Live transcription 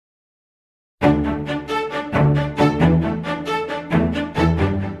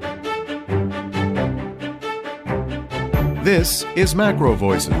This is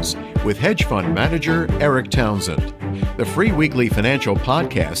MacroVoices with hedge fund manager Erik Townsend, the free weekly financial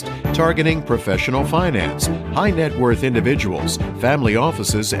podcast targeting professional finance, high net worth individuals, family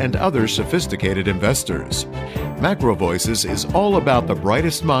offices, and other sophisticated investors. MacroVoices is all about the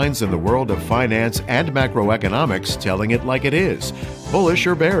brightest minds in the world of finance and macroeconomics telling it like it is, bullish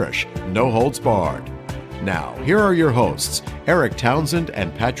or bearish, no holds barred. Now, here are your hosts, Erik Townsend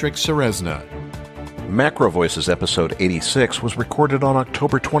and Patrick Ceresna. MacroVoices episode 86 was recorded on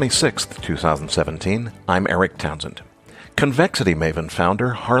October 26, 2017. I'm Erik Townsend. Convexity maven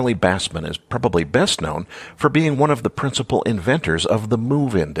founder Harley Bassman is probably best known for being one of the principal inventors of the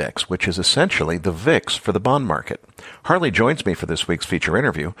MOVE Index, which is essentially the VIX for the bond market. Harley joins me for this week's feature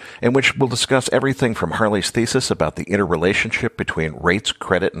interview, in which we'll discuss everything from Harley's thesis about the interrelationship between rates,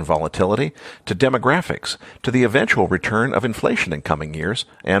 credit, and volatility, to demographics, to the eventual return of inflation in coming years,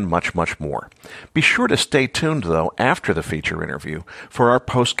 and much, much more. Be sure to stay tuned, though, after the feature interview for our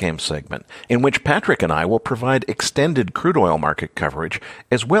post-game segment, in which Patrick and I will provide extended crude oil market coverage,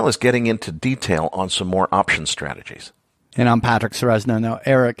 as well as getting into detail on some more option strategies. And I'm Patrick Ceresna. Now,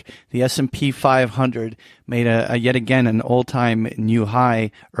 Erik, the S&P 500 made yet again an all-time new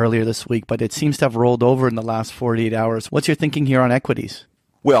high earlier this week, but it seems to have rolled over in the last 48 hours. What's your thinking here on equities?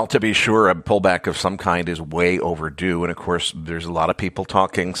 Well, to be sure, a pullback of some kind is way overdue. And of course, there's a lot of people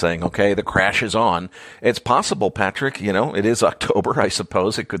talking, saying, okay, the crash is on. It's possible, Patrick. You know, it is October. I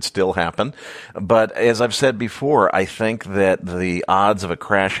suppose it could still happen. But as I've said before, I think that the odds of a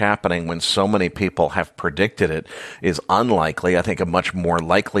crash happening when so many people have predicted it is unlikely. I think a much more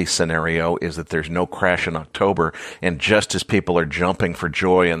likely scenario is that there's no crash in October. And just as people are jumping for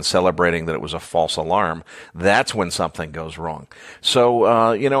joy and celebrating that it was a false alarm, that's when something goes wrong.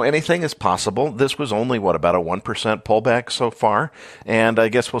 So, anything is possible. This was only, about a 1% pullback so far, and I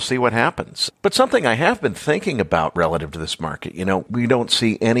guess we'll see what happens. But something I have been thinking about relative to this market, we don't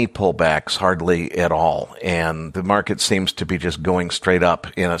see any pullbacks hardly at all, and the market seems to be just going straight up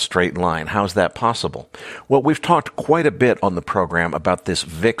in a straight line. How's that possible? Well, we've talked quite a bit on the program about this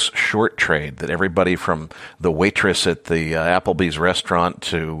VIX short trade that everybody from the waitress at the Applebee's restaurant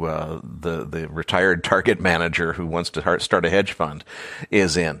to the retired Target manager who wants to start a hedge fund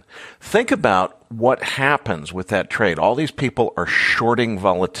is in. Think about what happens with that trade. All these people are shorting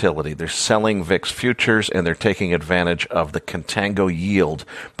volatility. They're selling VIX futures, and they're taking advantage of the contango yield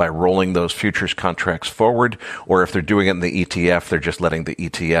by rolling those futures contracts forward, or if they're doing it in the ETF, they're just letting the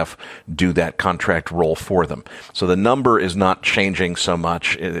ETF do that contract roll for them. So the number is not changing so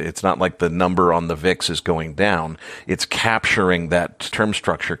much. It's not like the number on the VIX is going down. It's capturing that term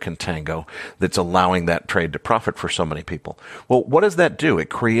structure contango that's allowing that trade to profit for so many people. Well, what does that do? It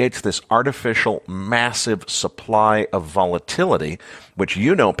creates this artificial massive supply of volatility, which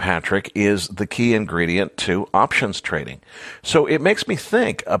Patrick, is the key ingredient to options trading. So it makes me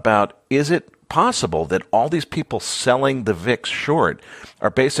think about, is it possible that all these people selling the VIX short are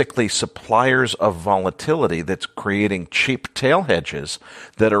basically suppliers of volatility that's creating cheap tail hedges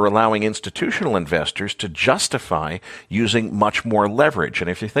that are allowing institutional investors to justify using much more leverage? And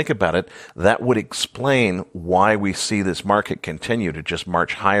if you think about it, that would explain why we see this market continue to just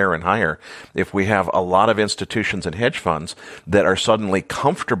march higher and higher. If we have a lot of institutions and hedge funds that are suddenly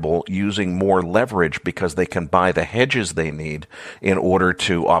comfortable using more leverage because they can buy the hedges they need in order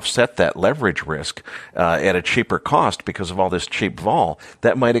to offset that leverage risk at a cheaper cost because of all this cheap vol,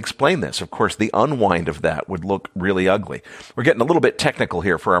 that might explain this. Of course, the unwind of that would look really ugly. We're getting a little bit technical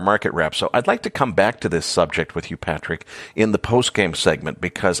here for our market wrap, so I'd like to come back to this subject with you, Patrick, in the post-game segment,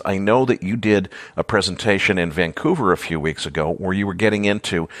 because I know that you did a presentation in Vancouver a few weeks ago where you were getting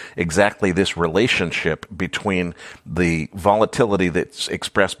into exactly this relationship between the volatility that's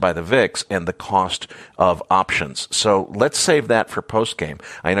expressed by the VIX and the cost of options. So let's save that for post-game.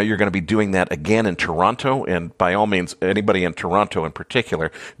 I know you're going to be doing that again in Toronto, and by all means, anybody in Toronto in particular,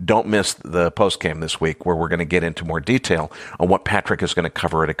 don't miss the postgame this week, where we're going to get into more detail on what Patrick is going to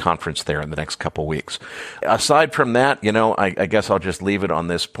cover at a conference there in the next couple weeks. Aside from that, I guess I'll just leave it on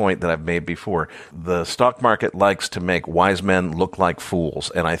this point that I've made before. The stock market likes to make wise men look like fools,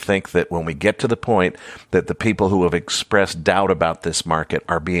 and I think that when we get to the point that the people who have expressed doubt about this market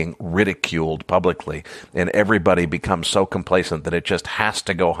are being ridiculed publicly, and everybody becomes so complacent that it just has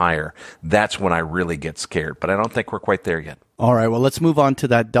to go higher, that's when I really get scared. But I don't think we're quite there yet. All right, well, let's move on to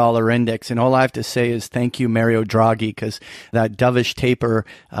that dollar index. And all I have to say is thank you, Mario Draghi, because that dovish taper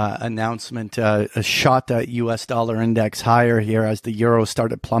announcement shot that U.S. dollar index higher here as the euro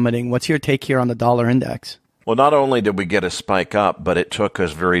started plummeting. What's your take here on the dollar index? Well, not only did we get a spike up, but it took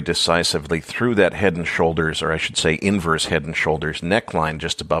us very decisively through that head and shoulders, or I should say inverse head and shoulders neckline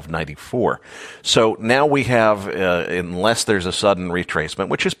just above 94. So now we have, unless there's a sudden retracement,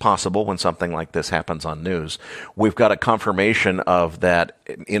 which is possible when something like this happens on news, we've got a confirmation of that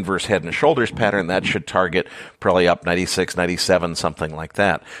inverse head and shoulders pattern. That should target probably up 96, 97, something like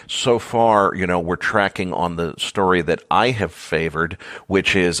that. So far, we're tracking on the story that I have favored,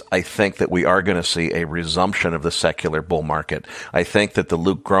 which is I think that we are going to see a resumption of the secular bull market. I think that the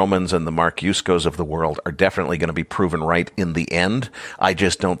Luke Gromans and the Mark Yuskos of the world are definitely going to be proven right in the end. I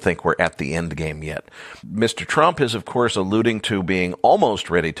just don't think we're at the end game yet. Mr. Trump is, of course, alluding to being almost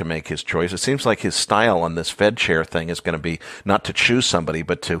ready to make his choice. It seems like his style on this Fed chair thing is going to be not to choose somebody,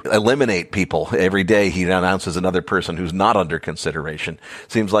 but to eliminate people. Every day he announces another person who's not under consideration.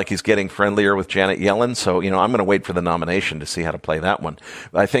 Seems like he's getting friendlier with Janet Yellen. So, I'm going to wait for the nomination to see how to play that one.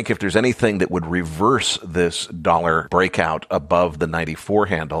 I think if there's anything that would reverse this dollar breakout above the 94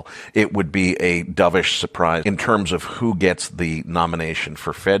 handle, it would be a dovish surprise in terms of who gets the nomination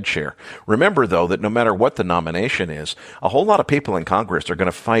for Fed chair. Remember, though, that no matter what the nomination is, a whole lot of people in Congress are going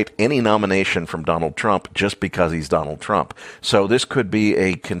to fight any nomination from Donald Trump just because he's Donald Trump. So this could be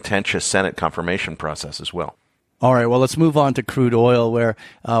a contentious Senate confirmation process as well. All right, well, let's move on to crude oil, where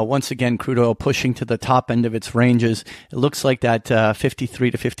once again, crude oil pushing to the top end of its ranges. It looks like that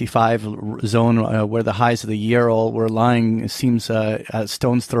 53 to 55 zone where the highs of the year all were lying seems a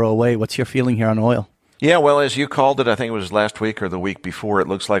stone's throw away. What's your feeling here on oil? Yeah, well, as you called it, I think it was last week or the week before, it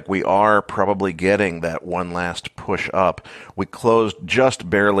looks like we are probably getting that one last push up. We closed just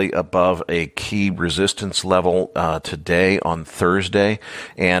barely above a key resistance level today on Thursday,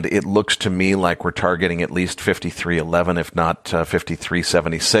 and it looks to me like we're targeting at least 53.11, if not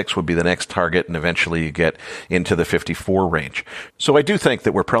 53.76 would be the next target, and eventually you get into the 54 range. So I do think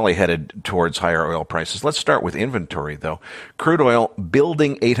that we're probably headed towards higher oil prices. Let's start with inventory, though. Crude oil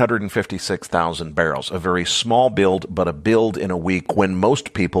building 856,000 barrels. A very small build, but a build in a week when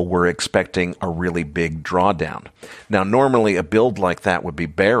most people were expecting a really big drawdown. Now, normally a build like that would be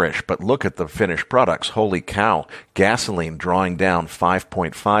bearish, but look at the finished products. Holy cow. Gasoline drawing down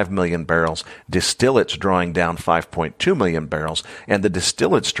 5.5 million barrels, distillates drawing down 5.2 million barrels, and the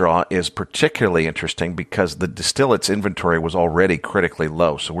distillates draw is particularly interesting because the distillates inventory was already critically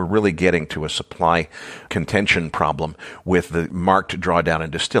low, so we're really getting to a supply contention problem with the marked drawdown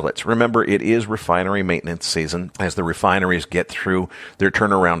in distillates. Remember, it is refinery maintenance season. As the refineries get through their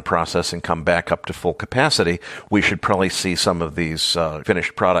turnaround process and come back up to full capacity, we should probably see some of these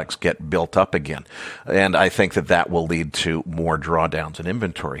finished products get built up again. And I think that will lead to more drawdowns in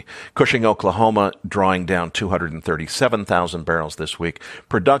inventory. Cushing, Oklahoma, drawing down 237,000 barrels this week.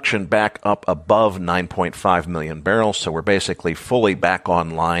 Production back up above 9.5 million barrels, so we're basically fully back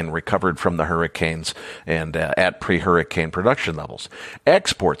online, recovered from the hurricanes, and at pre-hurricane production levels.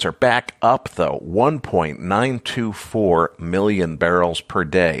 Exports are back up, though, 1.924 million barrels per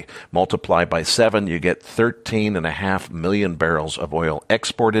day. Multiply by 7, you get 13.5 million barrels of oil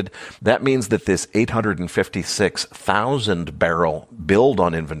exported. That means that this 856,000 barrel build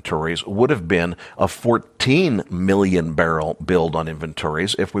on inventories would have been a 14 million barrel build on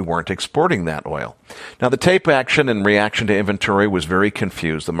inventories if we weren't exporting that oil. Now, the tape action in reaction to inventory was very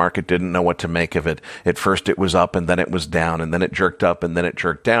confused. The market didn't know what to make of it. At first it was up and then it was down, and then it jerked up and then it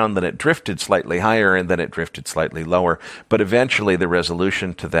jerked down, then it drifted slightly higher and then it drifted slightly lower. But eventually the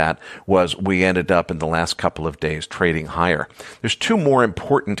resolution to that was we ended up in the last couple of days trading higher. There's two more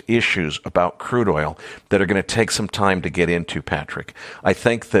important issues about crude oil that are going to take some time to get into, Patrick. I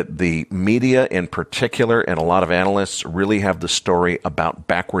think that the media in particular and a lot of analysts really have the story about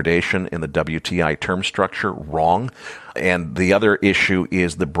backwardation in the WTI term structure wrong. And the other issue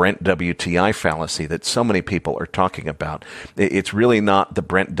is the Brent WTI fallacy that so many people are talking about. It's really not the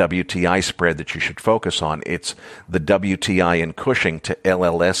Brent WTI spread that you should focus on. It's the WTI in Cushing to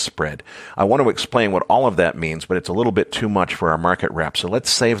LLS spread. I want to explain what all of that means, but it's a little bit too much for our market wrap. So let's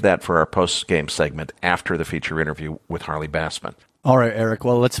save that for our post-game segment after the feature interview with Harley Bassman. All right, Erik.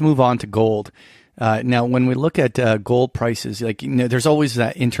 Well, let's move on to gold. Now, when we look at gold prices, there's always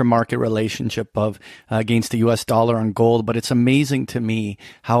that intermarket relationship of against the U.S. dollar on gold, but it's amazing to me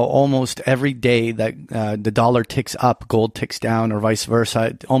how almost every day that the dollar ticks up, gold ticks down, or vice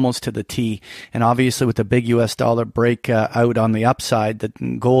versa, almost to the T. And obviously, with the big U.S. dollar break out on the upside,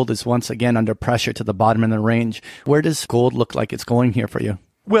 that gold is once again under pressure to the bottom of the range. Where does gold look like it's going here for you?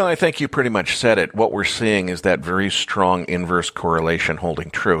 Well, I think you pretty much said it. What we're seeing is that very strong inverse correlation holding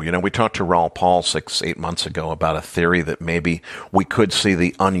true. You know, we talked to Raul Paul 6-8 months ago about a theory that maybe we could see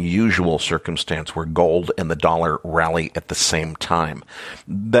the unusual circumstance where gold and the dollar rally at the same time.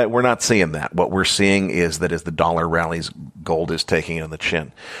 That we're not seeing that. What we're seeing is that as the dollar rallies, gold is taking it on the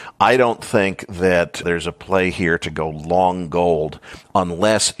chin. I don't think that there's a play here to go long gold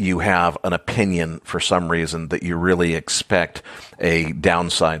unless you have an opinion for some reason that you really expect a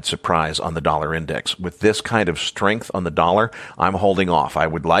downside surprise on the dollar index. With this kind of strength on the dollar, I'm holding off. I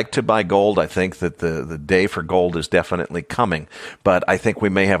would like to buy gold. I think that the day for gold is definitely coming, but I think we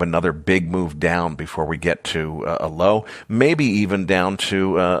may have another big move down before we get to a low, maybe even down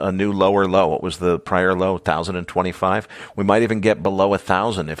to a new lower low. What was the prior low? 1,025? We might even get below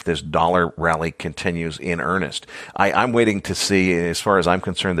 1,000 if this dollar rally continues in earnest. I'm waiting to see, as far as I'm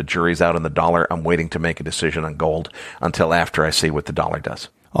concerned, the jury's out on the dollar. I'm waiting to make a decision on gold until after I see what the dollar does.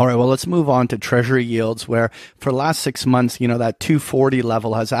 All right, well, let's move on to Treasury yields, where for the last 6 months, that 240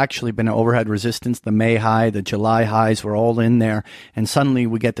 level has actually been an overhead resistance. The May high, the July highs were all in there. And suddenly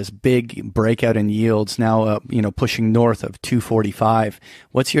we get this big breakout in yields now, pushing north of 245.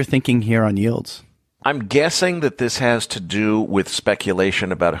 What's your thinking here on yields? I'm guessing that this has to do with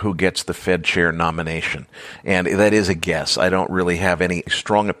speculation about who gets the Fed chair nomination. And that is a guess. I don't really have any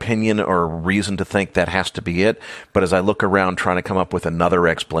strong opinion or reason to think that has to be it. But as I look around trying to come up with another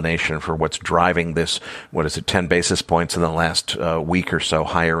explanation for what's driving this, 10 basis points in the last week or so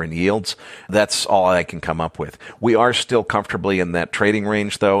higher in yields, that's all I can come up with. We are still comfortably in that trading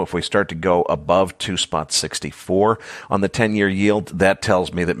range, though. If we start to go above 2.64 on the 10-year yield, that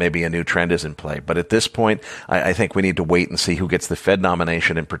tells me that maybe a new trend is in play. But at this point, I think we need to wait and see who gets the Fed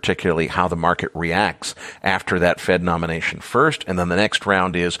nomination, and particularly how the market reacts after that Fed nomination first. And then the next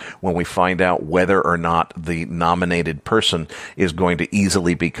round is when we find out whether or not the nominated person is going to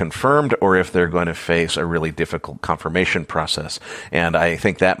easily be confirmed or if they're going to face a really difficult confirmation process. And I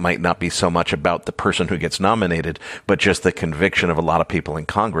think that might not be so much about the person who gets nominated, but just the conviction of a lot of people in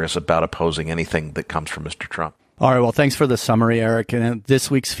Congress about opposing anything that comes from Mr. Trump. All right, well, thanks for the summary, Erik. And this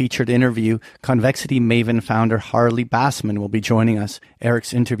week's featured interview, Convexity Maven founder Harley Bassman will be joining us.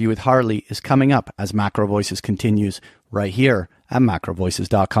 Erik's interview with Harley is coming up as MacroVoices continues right here at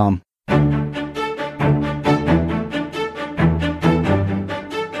MacroVoices.com.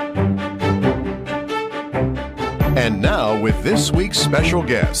 And now with this week's special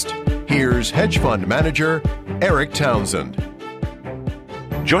guest, here's hedge fund manager Erik Townsend.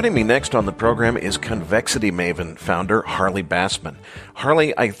 Joining me next on the program is Convexity Maven founder Harley Bassman.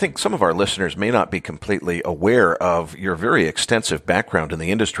 Harley, I think some of our listeners may not be completely aware of your very extensive background in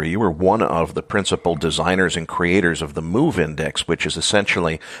the industry. You were one of the principal designers and creators of the MOVE Index, which is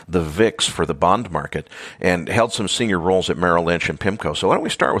essentially the VIX for the bond market, and held some senior roles at Merrill Lynch and PIMCO. So why don't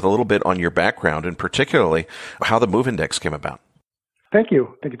we start with a little bit on your background and particularly how the MOVE Index came about? Thank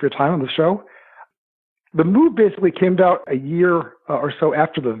you. Thank you for your time on the show. The move basically came about a year or so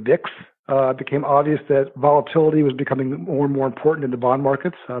after the VIX. It became obvious that volatility was becoming more and more important in the bond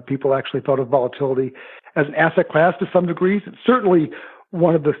markets. People actually thought of volatility as an asset class to some degree. It's certainly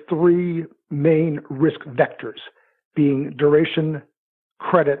one of the three main risk vectors, being duration,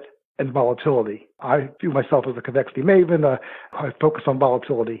 credit, and volatility. I view myself as a convexity maven. I focus on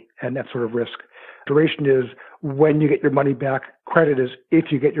volatility and that sort of risk. Duration is when you get your money back. Credit is if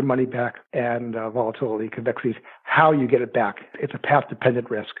you get your money back. And volatility, convexity is how you get it back. It's a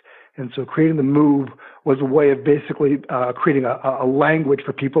path-dependent risk. And so creating the MOVE was a way of basically creating a language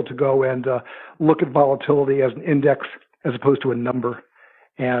for people to go and look at volatility as an index as opposed to a number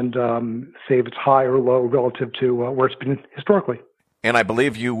and say if it's high or low relative to where it's been historically. And I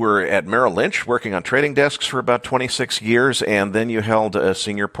believe you were at Merrill Lynch working on trading desks for about 26 years, and then you held a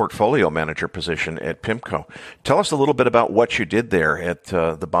senior portfolio manager position at PIMCO. Tell us a little bit about what you did there at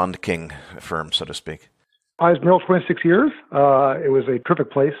the Bond King firm, so to speak. I was at Merrill 26 years. It was a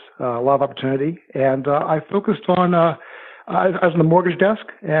terrific place, a lot of opportunity, and I focused on I was on the mortgage desk,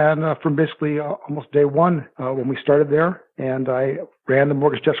 and from basically almost day one when we started there, and I ran the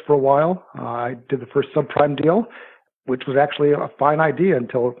mortgage desk for a while. I did the first subprime deal, which was actually a fine idea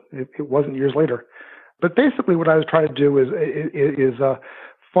until it wasn't years later. But basically what I was trying to do is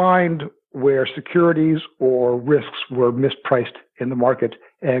find where securities or risks were mispriced in the market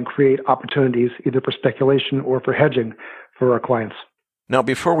and create opportunities either for speculation or for hedging for our clients. Now,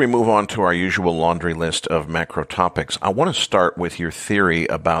 before we move on to our usual laundry list of macro topics, I want to start with your theory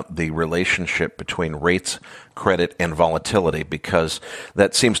about the relationship between rates, credit, and volatility, because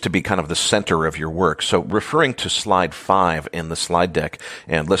that seems to be kind of the center of your work. So referring to slide 5 in the slide deck,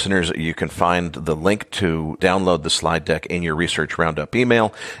 and listeners, you can find the link to download the slide deck in your Research Roundup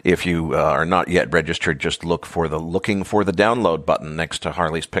email. If you are not yet registered, just looking for the download button next to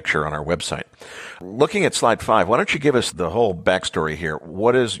Harley's picture on our website. Looking at slide 5, why don't you give us the whole backstory here?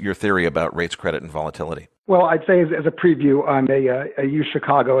 What is your theory about rates, credit, and volatility? Well, I'd say as a preview, I'm a U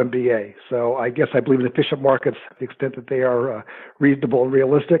Chicago MBA, so I guess I believe in efficient markets to the extent that they are reasonable and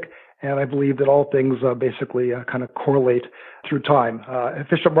realistic, and I believe that all things basically kind of correlate through time.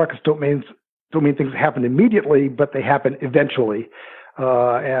 Efficient markets don't mean things happen immediately, but they happen eventually,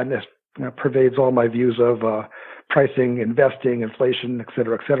 and this pervades all my views of pricing, investing, inflation, et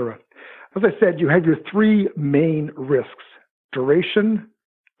cetera, et cetera. As I said, you have your three main risks: duration,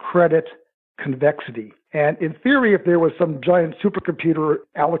 credit, convexity. And in theory, if there was some giant supercomputer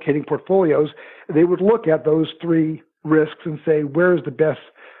allocating portfolios, they would look at those three risks and say, where's the best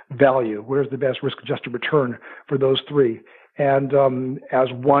value? Where's the best risk-adjusted return for those three? And as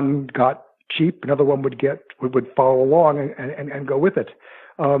one got cheap, another one would follow along and go with it.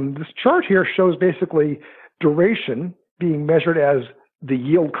 This chart here shows basically duration being measured as the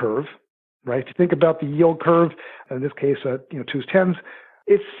yield curve, right? If you think about the yield curve, in this case, 2s, 10s,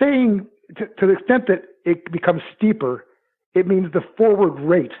 it's saying to the extent that it becomes steeper, it means the forward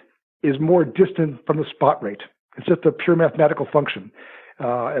rate is more distant from the spot rate. It's just a pure mathematical function.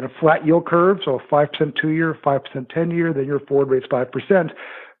 And a flat yield curve, so a 5% 2-year, 5% 10-year, then your forward rate's 5%.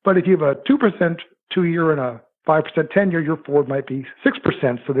 But if you have a 2% 2-year and a 5% 10-year, your forward might be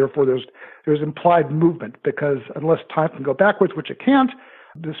 6%. So therefore, there's implied movement, because unless time can go backwards, which it can't,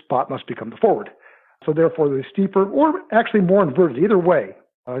 the spot must become the forward. So therefore, the steeper, or actually more inverted, either way,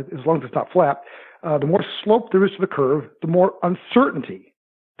 as long as it's not flat, the more slope there is to the curve, the more uncertainty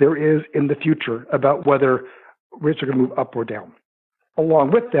there is in the future about whether rates are going to move up or down.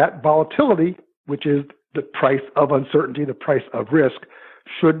 Along with that, volatility, which is the price of uncertainty, the price of risk,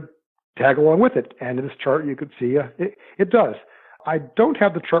 should tag along with it. And in this chart, you could see it does. I don't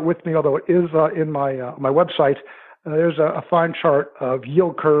have the chart with me, although it is in my website. There's a fine chart of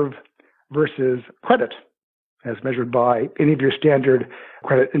yield curve versus credit, as measured by any of your standard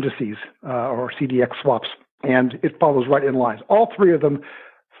credit indices or CDX swaps. And it follows right in lines. All three of them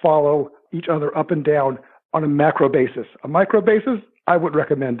follow each other up and down on a macro basis. A micro basis, I would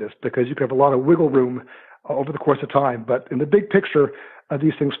recommend this, because you can have a lot of wiggle room over the course of time. But in the big picture,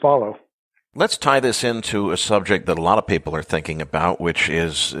 these things follow. Let's tie this into a subject that a lot of people are thinking about, which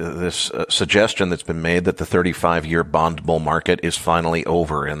is this suggestion that's been made that the 35-year bond bull market is finally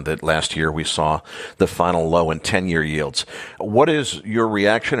over, and that last year we saw the final low in 10-year yields. What is your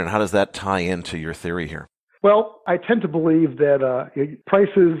reaction, and how does that tie into your theory here? Well, I tend to believe that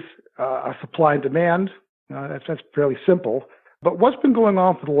prices are supply and demand. That's fairly simple. But what's been going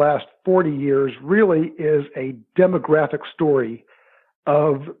on for the last 40 years really is a demographic story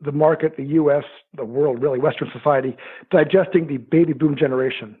of the market, the U.S., the world, really Western society, digesting the baby boom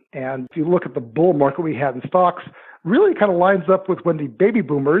generation. And if you look at the bull market we had in stocks, really kind of lines up with when the baby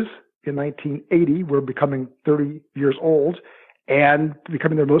boomers in 1980 were becoming 30 years old and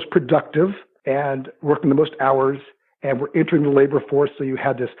becoming their most productive and working the most hours, and were entering the labor force. So you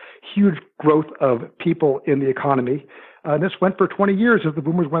had this huge growth of people in the economy. And this went for 20 years as the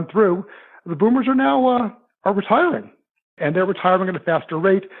boomers went through. The boomers are now are retiring. And they're retiring at a faster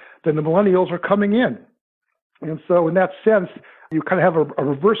rate than the millennials are coming in. And so in that sense, you kind of have a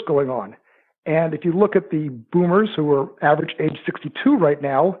reverse going on. And if you look at the boomers who are average age 62 right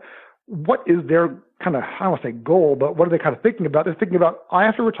now, what is their kind of, I don't want to say goal, but what are they kind of thinking about? They're thinking about, I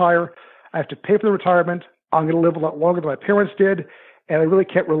have to retire, I have to pay for the retirement, I'm going to live a lot longer than my parents did, and I really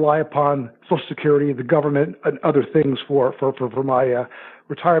can't rely upon Social Security, the government, and other things for my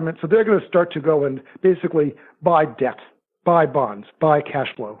retirement. So they're going to start to go and basically buy debt, buy bonds, buy cash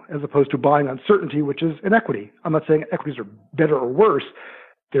flow, as opposed to buying uncertainty, which is an equity. I'm not saying equities are better or worse.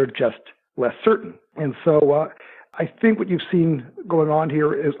 They're just less certain. And so I think what you've seen going on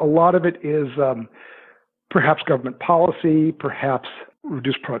here is a lot of it is perhaps government policy, perhaps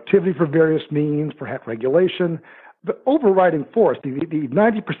reduced productivity for various means, perhaps regulation. The overriding force, the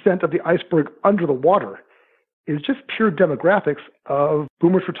 90% of the iceberg under the water, is just pure demographics of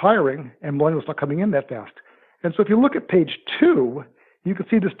boomers retiring and millennials not coming in that fast. And so if you look at page 2, you can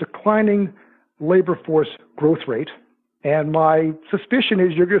see this declining labor force growth rate. And my suspicion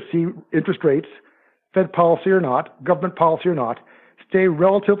is you're going to see interest rates, Fed policy or not, government policy or not, stay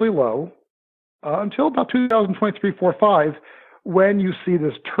relatively low until about 2023, 4, 5, when you see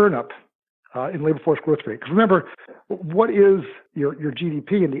this turn up in labor force growth rate. Because remember, what is your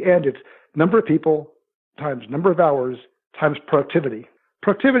GDP in the end? It's number of people times number of hours times productivity.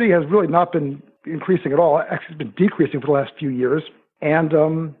 Productivity has really not been increasing at all. Actually, it's been decreasing for the last few years.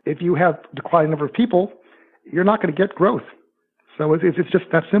 And if you have declining number of people, you're not going to get growth. So it's just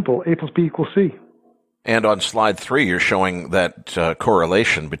that simple. A plus B equals C. And on slide 3, you're showing that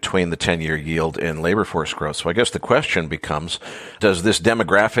correlation between the 10-year yield and labor force growth. So I guess the question becomes, does this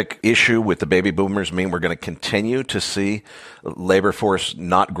demographic issue with the baby boomers mean we're going to continue to see labor force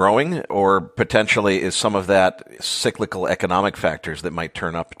not growing, or potentially is some of that cyclical economic factors that might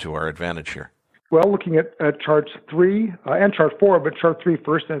turn up to our advantage here? Well, looking at charts 3 and chart 4, but chart 3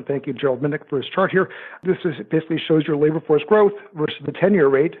 first, and thank you, Gerald Minnick, for his chart here. This basically shows your labor force growth versus the 10-year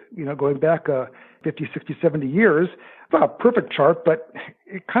rate, going back 50, 60, 70 years. It's not a perfect chart, but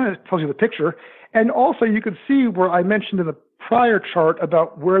it kind of tells you the picture. And also you can see where I mentioned in the prior chart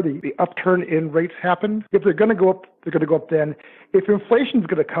about where the upturn in rates happen. If they're going to go up, they're going to go up then. If inflation is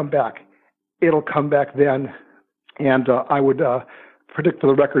going to come back, it'll come back then. And I would predict for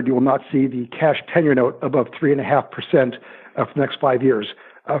the record you will not see the cash 10-year note above 3.5% for the next 5 years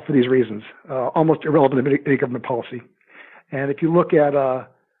for these reasons. Almost irrelevant to any government policy. And if you look at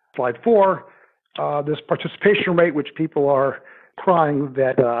slide 4, this participation rate, which people are crying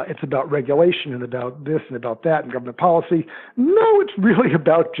that it's about regulation and about this and about that and government policy. No, it's really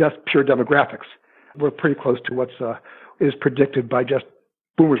about just pure demographics. We're pretty close to what is predicted by just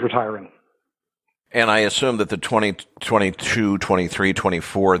boomers retiring. And I assume that the 2022, 23,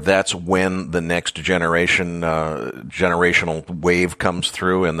 24, that's when the next generational wave comes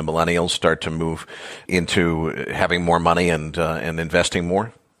through and the millennials start to move into having more money and investing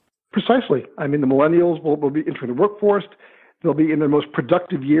more? Precisely. I mean, the millennials will be entering the workforce. They'll be in their most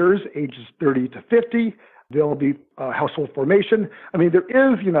productive years, ages 30 to 50. There'll be household formation. I mean, there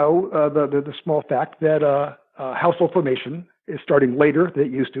is, the small fact that household formation is starting later than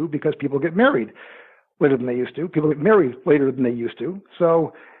it used to because people get married later than they used to. People get married later than they used to.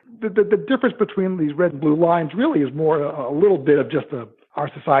 So the difference between these red and blue lines really is more a little bit of just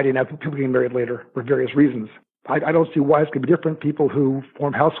our society now, people getting married later for various reasons. I don't see why it's going to be different. People who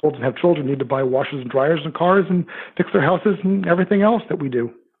form households and have children need to buy washers and dryers and cars and fix their houses and everything else that we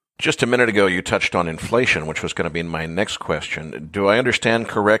do. Just a minute ago, you touched on inflation, which was going to be my next question. Do I understand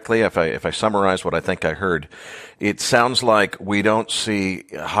correctly, if I summarize what I think I heard, it sounds like we don't see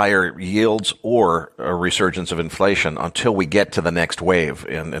higher yields or a resurgence of inflation until we get to the next wave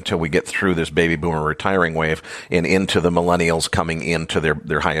and until we get through this baby boomer retiring wave and into the millennials coming into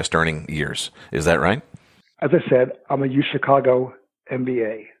their highest earning years. Is that right? As I said, I'm a UChicago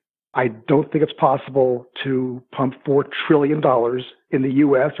MBA. I don't think it's possible to pump $4 trillion in the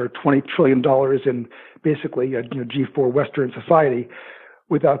U.S. or $20 trillion in basically G4 Western society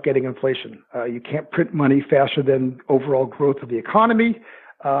without getting inflation. You can't print money faster than overall growth of the economy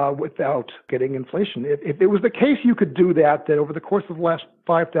without getting inflation. If it was the case you could do that over the course of the last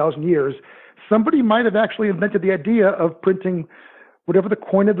 5,000 years, somebody might have actually invented the idea of printing whatever the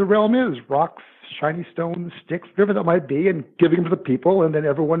coin of the realm is, rocks, shiny stones, sticks, whatever that might be, and giving them to the people, and then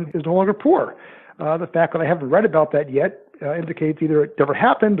everyone is no longer poor. The fact that I haven't read about that yet indicates either it never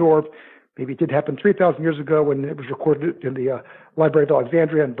happened or maybe it did happen 3,000 years ago when it was recorded in the Library of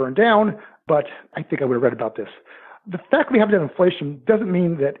Alexandria and burned down, but I think I would have read about this. The fact that we haven't had inflation doesn't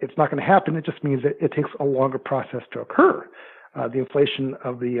mean that it's not going to happen. It just means that it takes a longer process to occur. The inflation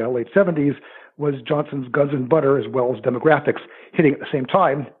of the late 70s was Johnson's guns and butter as well as demographics hitting at the same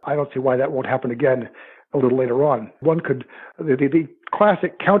time. I don't see why that won't happen again a little later on. The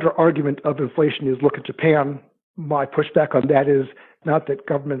classic counter argument of inflation is look at Japan. My pushback on that is not that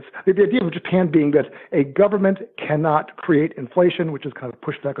governments, the idea of Japan being that a government cannot create inflation, which is kind of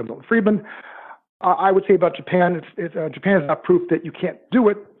pushback on Milton Friedman. I would say about Japan, Japan is not proof that you can't do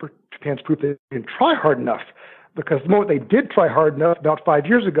it, but Japan's proof that you can try hard enough. Because the moment they did try hard enough, about 5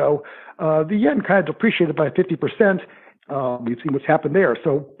 years ago, the yen kind of depreciated by 50%. We've seen what's happened there.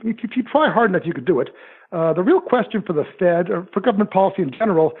 So if you try hard enough, you could do it. The real question for the Fed, or for government policy in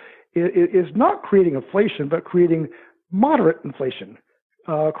general, is not creating inflation, but creating moderate inflation.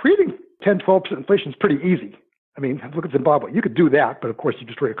 Creating 10, 12% inflation is pretty easy. I mean, look at Zimbabwe. You could do that, but of course you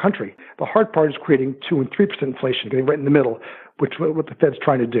destroy a country. The hard part is creating 2 and 3% inflation, getting right in the middle, which what the Fed's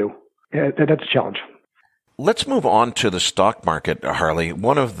trying to do. And that's a challenge. Let's move on to the stock market, Harley.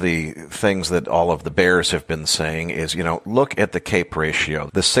 One of the things that all of the bears have been saying is, look at the CAPE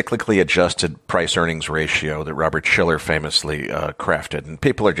ratio, the cyclically adjusted price earnings ratio that Robert Shiller famously crafted. And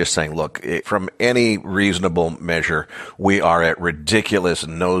people are just saying, look, from any reasonable measure, we are at ridiculous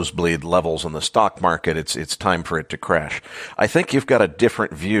nosebleed levels in the stock market. It's time for it to crash. I think you've got a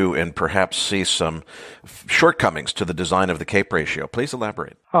different view and perhaps see some shortcomings to the design of the CAPE ratio. Please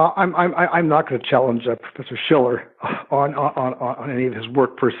elaborate. I'm not going to challenge Professor Schiller on any of his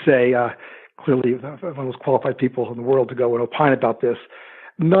work per se. Clearly, one of the most qualified people in the world to go and opine about this.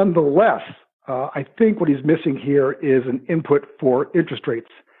 Nonetheless, I think what he's missing here is an input for interest rates.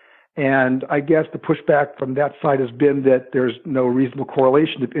 And I guess the pushback from that side has been that there's no reasonable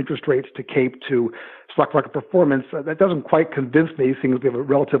correlation of interest rates to CAPE to stock market performance. That doesn't quite convince me, seeing as we have a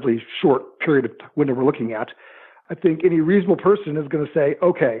relatively short period of window we're looking at. I think any reasonable person is going to say,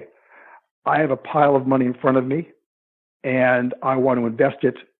 okay, I have a pile of money in front of me, and I want to invest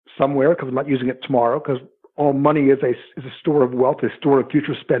it somewhere because I'm not using it tomorrow, because all money is a store of wealth, a store of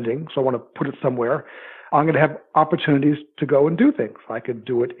future spending, so I want to put it somewhere. I'm going to have opportunities to go and do things. I could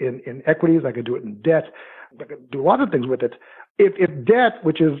do it in equities. I could do it in debt. I could do a lot of things with it. If debt,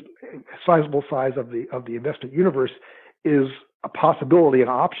 which is a sizable size of the investment universe, is a possibility and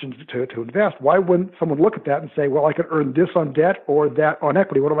options to invest, why wouldn't someone look at that and say, well, I could earn this on debt or that on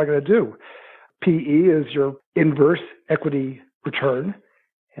equity. What am I going to do? PE is your inverse equity return.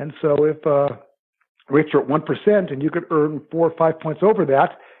 And so if rates are at 1% and you could earn 4 or 5 points over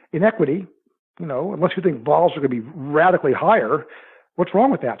that in equity, unless you think vols are going to be radically higher, what's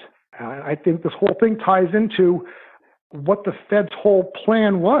wrong with that? I think this whole thing ties into what the Fed's whole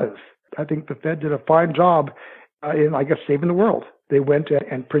plan was. I think the Fed did a fine job in, saving the world. They went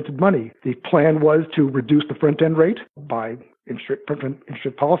and printed money. The plan was to reduce the front end rate by interest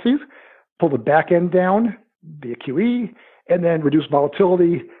rate policies, pull the back end down via QE, and then reduce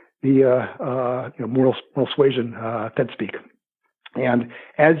volatility via moral suasion, Fed speak. And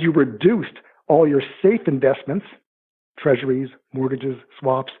as you reduced all your safe investments, treasuries, mortgages,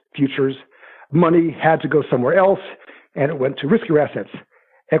 swaps, futures, money had to go somewhere else, and it went to riskier assets,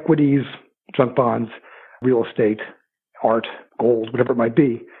 equities, junk bonds, real estate, art, gold, whatever it might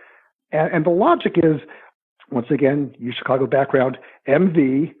be. And the logic is, once again, use Chicago background,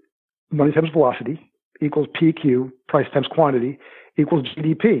 MV, money times velocity, equals PQ, price times quantity, equals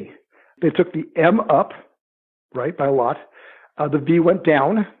GDP. They took the M up, right, by a lot. The V went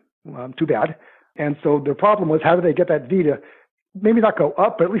down, too bad. And so the problem was, how do they get that V to maybe not go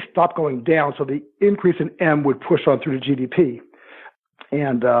up, but at least stop going down, so the increase in M would push on through to GDP.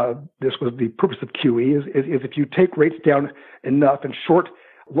 And this was the purpose of QE, is if you take rates down enough and short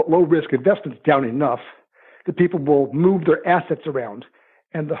low-risk investments down enough, the people will move their assets around.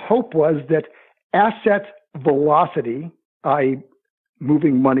 And the hope was that asset velocity, i.e.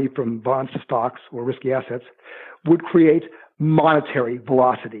 moving money from bonds to stocks or risky assets, would create monetary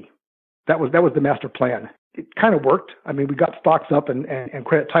velocity. That was the master plan. It kind of worked. I mean, we got stocks up and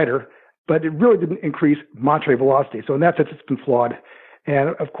credit tighter, but it really didn't increase monetary velocity. So in that sense, it's been flawed. And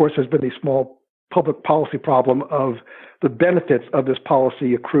of course, there's been a small public policy problem of the benefits of this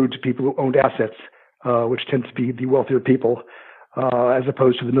policy accrued to people who owned assets, which tend to be the wealthier people, as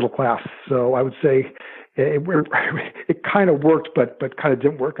opposed to the middle class. So I would say it kind of worked, but kind of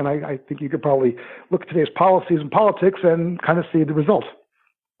didn't work. And I think you could probably look at today's policies and politics and kind of see the result.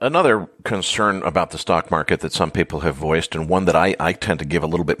 Another concern about the stock market that some people have voiced, and one that I tend to give a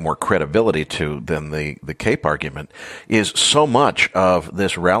little bit more credibility to than the CAPE argument, is so much of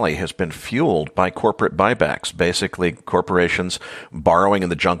this rally has been fueled by corporate buybacks. Basically, corporations borrowing in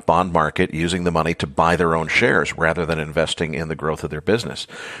the junk bond market, using the money to buy their own shares rather than investing in the growth of their business.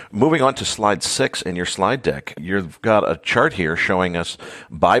 Moving on to slide 6 in your slide deck, you've got a chart here showing us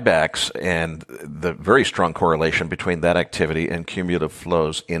buybacks and the very strong correlation between that activity and cumulative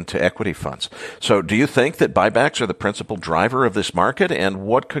flows into equity funds. So do you think that buybacks are the principal driver of this market, and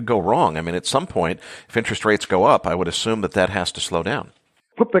what could go wrong? I mean, at some point, if interest rates go up, I would assume that has to slow down.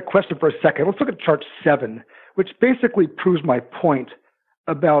 Flip that question for a second. Let's look at chart 7, which basically proves my point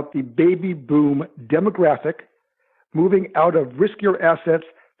about the baby boom demographic moving out of riskier assets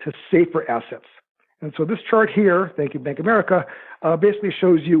to safer assets. And so this chart here, thank you, Bank of America, basically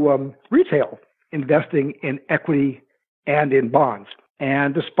shows you retail investing in equity and in bonds.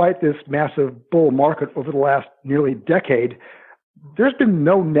 And despite this massive bull market over the last nearly decade, there's been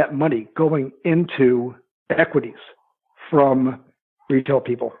no net money going into equities from retail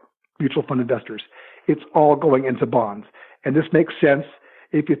people, mutual fund investors. It's all going into bonds. And this makes sense.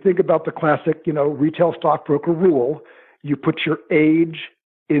 If you think about the classic, retail stockbroker rule, you put your age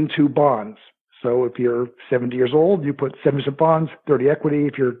into bonds. So if you're 70 years old, you put 70% bonds, 30 equity.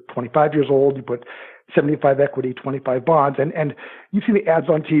 If you're 25 years old, you put 75 equity, 25 bonds. And you see the ads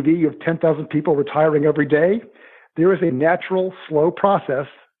on TV, you have 10,000 people retiring every day. There is a natural, slow process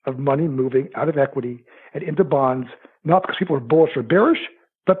of money moving out of equity and into bonds, not because people are bullish or bearish,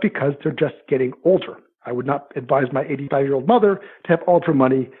 but because they're just getting older. I would not advise my 85-year-old mother to have all of her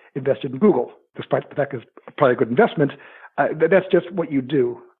money invested in Google, despite the fact it's probably a good investment. That's just what you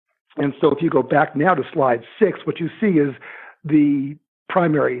do. And so if you go back now to slide 6, what you see is the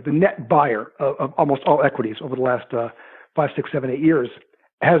net buyer of almost all equities over the last 5, 6, 7, 8 years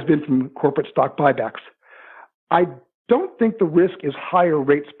has been from corporate stock buybacks. I don't think the risk is higher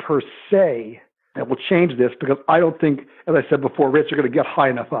rates per se that will change this, because I don't think, as I said before, rates are going to get high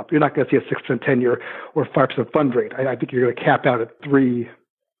enough up. You're not going to see a 6% 10-year or 5% fund rate. I think you're going to cap out at 3,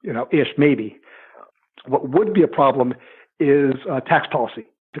 ish maybe. What would be a problem is tax policy.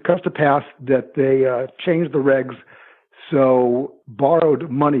 If it comes to pass that they change the regs so borrowed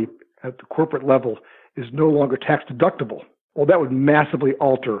money at the corporate level is no longer tax deductible, well, that would massively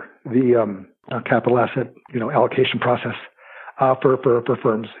alter the capital asset allocation process for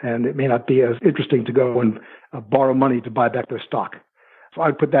firms, and it may not be as interesting to go and borrow money to buy back their stock. So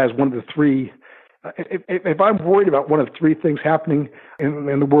I'd put that as one of the three. If I'm worried about one of 3 things happening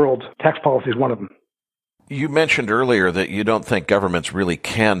in the world, tax policy is one of them. You mentioned earlier that you don't think governments really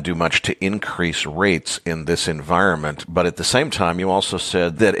can do much to increase rates in this environment, but at the same time, you also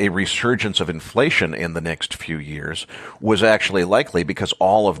said that a resurgence of inflation in the next few years was actually likely because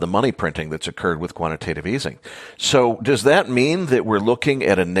all of the money printing that's occurred with quantitative easing. So does that mean that we're looking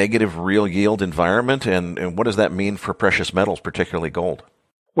at a negative real yield environment, and what does that mean for precious metals, particularly gold?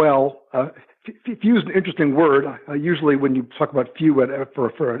 Well, few is an interesting word. Usually when you talk about few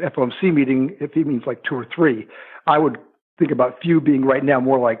for an FOMC meeting, if it means like 2 or 3, I would think about few being right now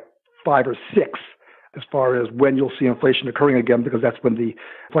more like 5 or 6 as far as when you'll see inflation occurring again, because that's when the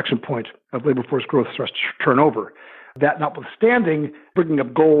inflection point of labor force growth starts to turn over. That notwithstanding, bringing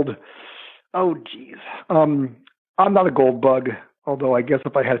up gold, I'm not a gold bug, although I guess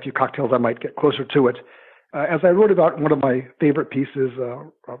if I had a few cocktails, I might get closer to it. As I wrote about in one of my favorite pieces,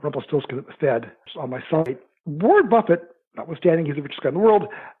 Rumpelstiltskin at the Fed, on my site, Warren Buffett, notwithstanding he's the richest guy in the world,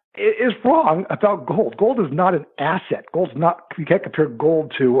 is wrong about gold. Gold is not an asset. Gold's not. You can't compare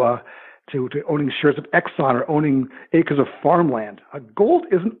gold to owning shares of Exxon or owning acres of farmland. Gold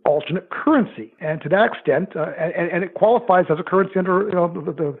is an alternate currency, and to that extent, and it qualifies as a currency under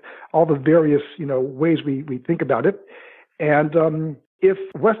all the various ways we think about it, and if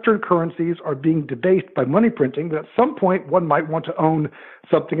Western currencies are being debased by money printing, then at some point one might want to own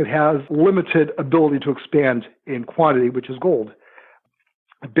something that has limited ability to expand in quantity, which is gold.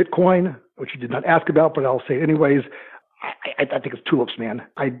 Bitcoin, which you did not ask about, but I'll say it anyways, I think it's tulips, man.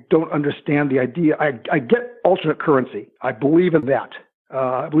 I don't understand the idea. I get alternate currency. I believe in that.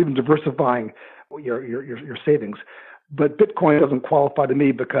 I believe in diversifying your savings. But Bitcoin doesn't qualify to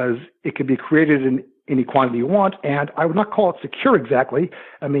me because it can be created in any quantity you want, and I would not call it secure exactly.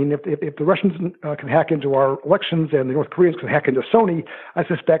 I mean, if the Russians can hack into our elections and the North Koreans can hack into Sony, I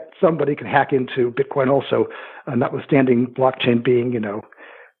suspect somebody can hack into Bitcoin also, notwithstanding blockchain being,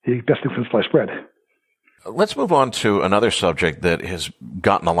 the best thing since sliced bread. Let's move on to another subject that has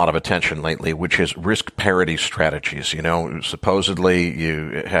gotten a lot of attention lately, which is risk parity strategies. Supposedly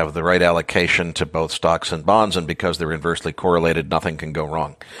you have the right allocation to both stocks and bonds, and because they're inversely correlated, nothing can go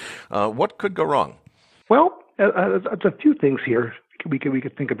wrong. What could go wrong? Well, there's a few things here we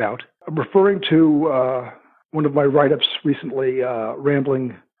could think about. I'm referring to one of my write-ups recently,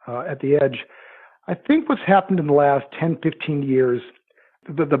 Rambling at the Edge. I think what's happened in the last 10, 15 years,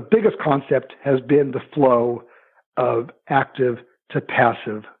 the biggest concept has been the flow of active to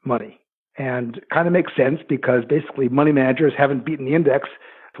passive money. And it kind of makes sense because basically money managers haven't beaten the index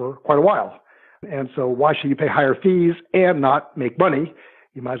for quite a while. And so why should you pay higher fees and not make money?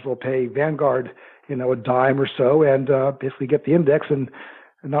 You might as well pay Vanguard, a dime or so and basically get the index and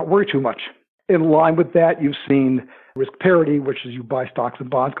not worry too much. In line with that, you've seen risk parity, which is you buy stocks and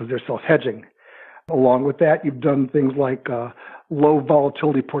bonds because they're self-hedging. Along with that, you've done things like low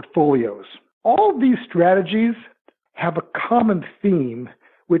volatility portfolios. All of these strategies have a common theme,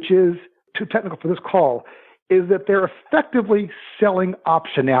 which is, too technical for this call, is that they're effectively selling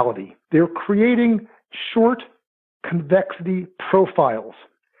optionality. They're creating short convexity profiles.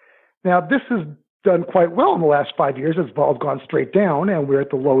 Now, this has done quite well in the last 5 years as vol's gone straight down, and we're at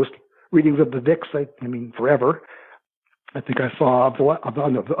the lowest readings of the VIX, forever. I think I saw of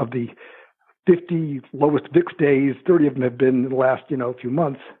the 50 lowest VIX days, 30 of them have been in the last, few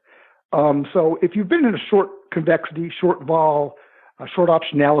months. So if you've been in a short convexity, short vol, short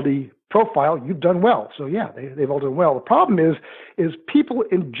optionality profile, you've done well. So yeah, they've all done well. The problem is people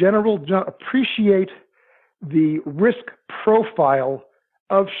in general don't appreciate the risk profile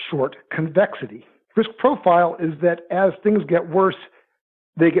of short convexity. Risk profile is that as things get worse,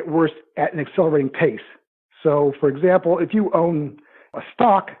 they get worse at an accelerating pace. So for example, if you own a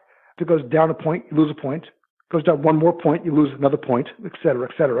stock that goes down a point, you lose a point, goes down one more point, you lose another point, et cetera,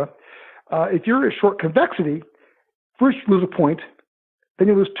 et cetera. If you're a short convexity, first you lose a point, then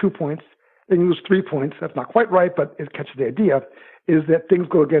you lose 2 points, then you lose 3 points. That's not quite right, but it catches the idea, is that things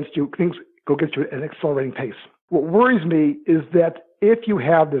go against you at an accelerating pace. What worries me is that if you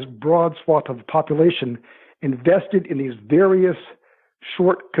have this broad swath of the population invested in these various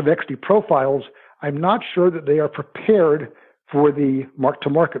short convexity profiles, I'm not sure that they are prepared for the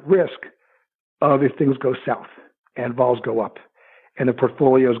mark-to-market risk of if things go south and vols go up and the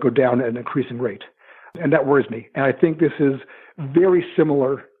portfolios go down at an increasing rate. And that worries me. And I think this is very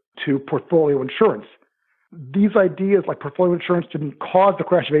similar to portfolio insurance. These ideas like portfolio insurance didn't cause the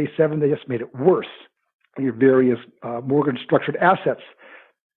crash of 87, they just made it worse. Your various mortgage structured assets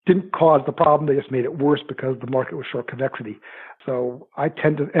didn't cause the problem, they just made it worse because the market was short convexity. So I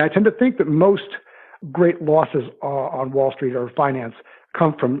tend to think that most great losses on Wall Street or finance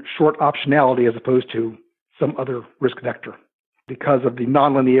come from short optionality as opposed to some other risk vector because of the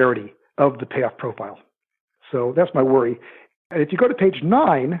nonlinearity of the payoff profile. So that's my worry. And if you go to page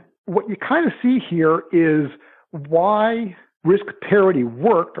 9, what you kind of see here is why risk parity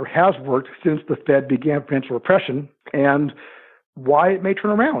worked or has worked since the Fed began financial repression and why it may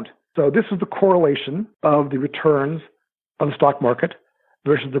turn around. So this is the correlation of the returns of the stock market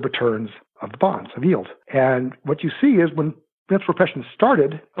versus the returns of the bonds, of yield. And what you see is when financial repression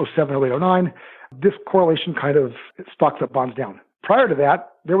started, 07, 08, 09, this correlation kind of stocks up, bonds down. Prior to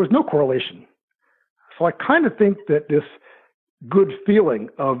that, there was no correlation. So I kind of think that this good feeling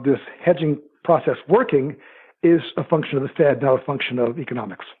of this hedging process working is a function of the Fed, not a function of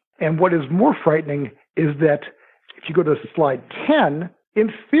economics. And what is more frightening is that if you go to slide 10,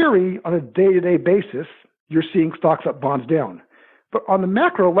 in theory, on a day-to-day basis, you're seeing stocks up, bonds down. But on the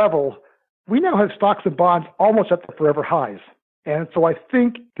macro level, we now have stocks and bonds almost at the forever highs. And so I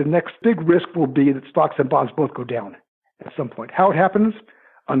think the next big risk will be that stocks and bonds both go down at some point. How it happens,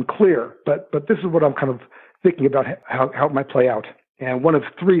 unclear. But this is what I'm kind of thinking about how it might play out. And one of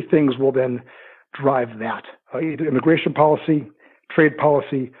three things will then drive that. Either immigration policy, trade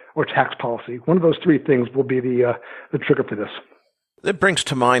policy, or tax policy. One of those three things will be the trigger for this. It brings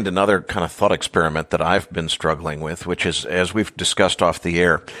to mind another kind of thought experiment that I've been struggling with, which is, as we've discussed off the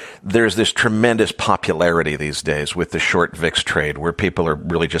air, there's this tremendous popularity these days with the short VIX trade where people are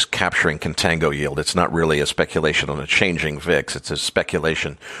really just capturing contango yield. It's not really a speculation on a changing VIX. It's a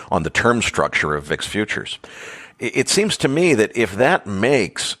speculation on the term structure of VIX futures. It seems to me that if that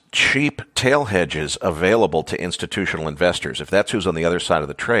makes cheap tail hedges available to institutional investors, if that's who's on the other side of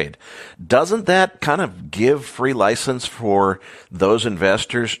the trade, doesn't that kind of give free license for those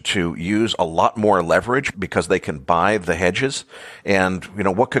investors to use a lot more leverage because they can buy the hedges? And,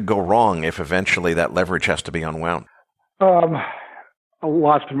 what could go wrong if eventually that leverage has to be unwound? A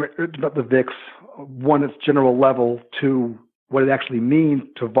lot about the VIX, one, its general level, two, what it actually means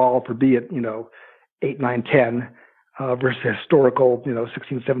to vol for be it, 8, 9, 10 versus historical,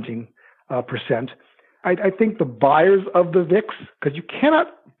 16, 17%. I think the buyers of the VIX, because you cannot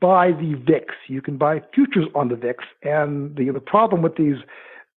buy the VIX, you can buy futures on the VIX, and the problem with these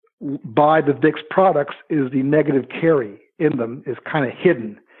buy the VIX products is the negative carry in them is kind of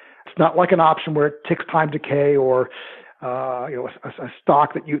hidden. It's not like an option where it takes time decay or a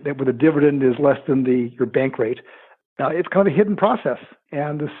stock that where the dividend is less than your bank rate. It's kind of a hidden process,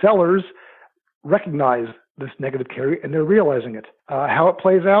 and the sellers recognize this negative carry, and they're realizing it. How it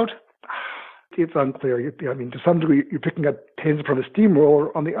plays out, it's unclear. To some degree, you're picking up pins from a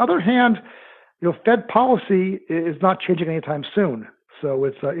steamroller. On the other hand, Fed policy is not changing anytime soon, so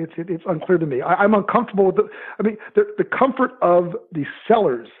it's unclear to me. I'm uncomfortable with the comfort of the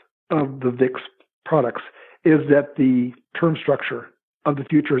sellers of the VIX products is that the term structure of the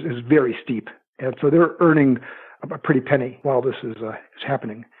futures is very steep, and so they're earning a pretty penny while this is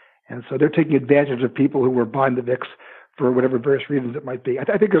happening. And so they're taking advantage of people who were buying the VIX for whatever various reasons it might be.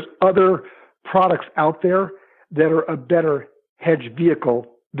 I think there's other products out there that are a better hedge vehicle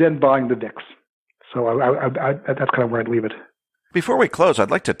than buying the VIX. So that's kind of where I'd leave it. Before we close,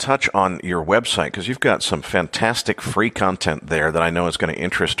 I'd like to touch on your website because you've got some fantastic free content there that I know is going to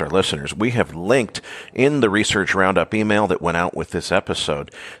interest our listeners. We have linked in the Research Roundup email that went out with this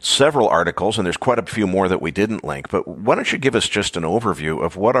episode several articles, and there's quite a few more that we didn't link. But why don't you give us just an overview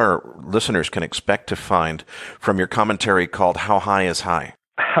of what our listeners can expect to find from your commentary called How High is High?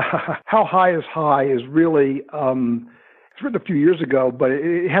 How high is really, it's written a few years ago, but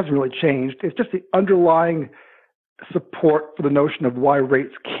it hasn't really changed. It's just the underlying support for the notion of why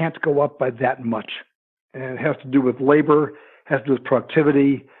rates can't go up by that much. And it has to do with labor, has to do with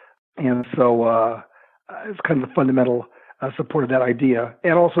productivity. And so it's kind of the fundamental support of that idea.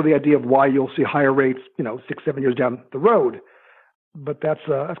 And also the idea of why you'll see higher rates, 6-7 years down the road. But that's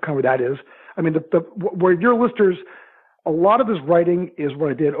kind of what that is. I mean, where your listeners, a lot of this writing is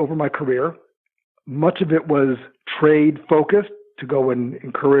what I did over my career. Much of it was trade focused to go and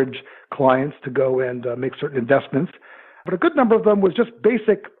encourage clients to go and make certain investments. But a good number of them was just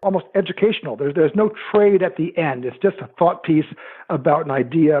basic, almost educational. There's no trade at the end. It's just a thought piece about an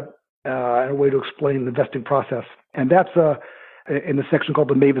idea and a way to explain the investing process. And that's in the section called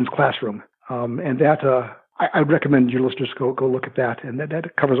the Maven's Classroom. And that I recommend your listeners go look at that. And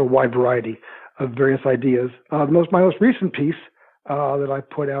that covers a wide variety of various ideas. My most recent piece that I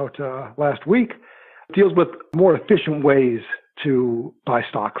put out last week deals with more efficient ways to buy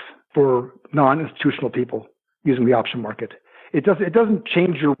stocks for non-institutional people using the option market. It doesn't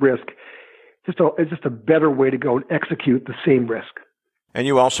change your risk. It's just a better way to go and execute the same risk. And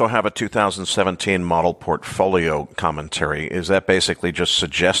you also have a 2017 model portfolio commentary. Is that basically just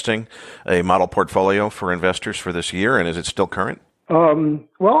suggesting a model portfolio for investors for this year, and is it still current?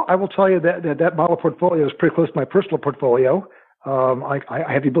 Well, I will tell you that model portfolio is pretty close to my personal portfolio. I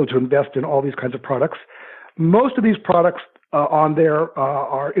have the ability to invest in all these kinds of products. Most of these products on there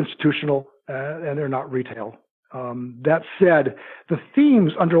are institutional and they're not retail. That said, the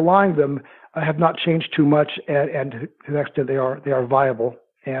themes underlying them have not changed too much, and to the extent they are viable.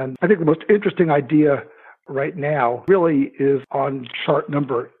 And I think the most interesting idea right now really is on chart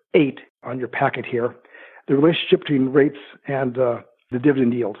number 8 on your packet here, the relationship between rates and the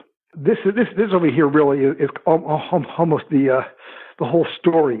dividend yield. This over here really is almost the whole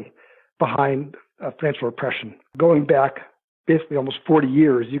story behind financial repression. Going back basically almost 40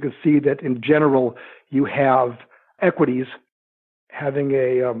 years, you can see that in general you have equities having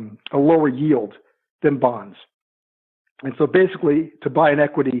a lower yield than bonds. And so basically to buy an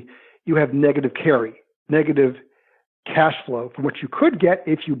equity, you have negative carry, negative cash flow from what you could get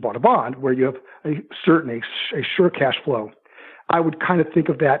if you bought a bond where you have a sure cash flow. I would kind of think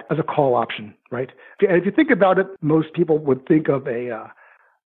of that as a call option, right? And if you think about it, most people would think of a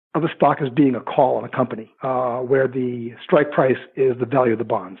stock as being a call on a company, where the strike price is the value of the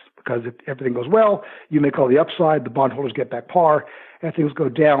bonds. Because if everything goes well, you make all the upside, the bondholders get back par, and if things go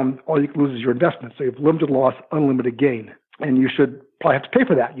down, all you can lose is your investment. So you have limited loss, unlimited gain. And you should probably have to pay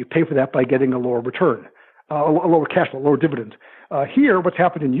for that. You pay for that by getting a lower return, a lower cash flow, lower dividend. Here, what's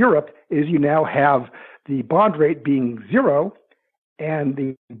happened in Europe is you now have the bond rate being 0 and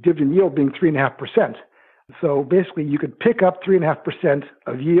the dividend yield being 3.5%. So basically, you could pick up 3.5%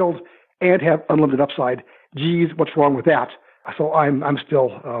 of yield and have unlimited upside. Geez, what's wrong with that? So I'm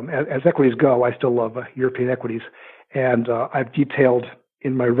still, as equities go, I still love European equities. And I've detailed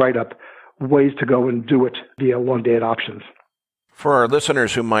in my write-up ways to go and do it via long-dated options. For our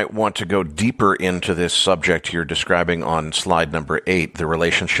listeners who might want to go deeper into this subject you're describing on slide number 8, the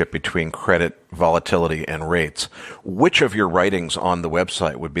relationship between credit, volatility, and rates, which of your writings on the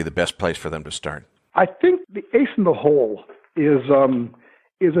website would be the best place for them to start? I think the ace in the hole is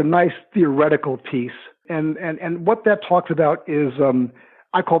a nice theoretical piece. And what that talks about is,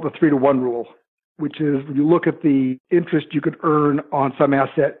 I call it the 3-to-1 rule, which is you look at the interest you could earn on some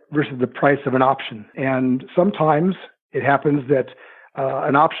asset versus the price of an option. And sometimes it happens that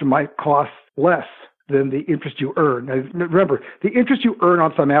an option might cost less than the interest you earn. Now, remember, the interest you earn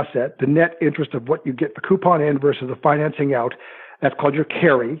on some asset, the net interest of what you get the coupon in versus the financing out, that's called your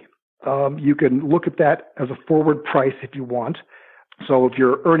carry. You can look at that as a forward price if you want. So if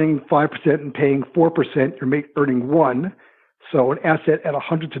you're earning 5% and paying 4%, you're earning 1. So an asset at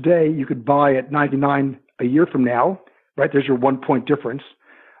 100 today, you could buy at 99 a year from now, right? There's your 1 point difference.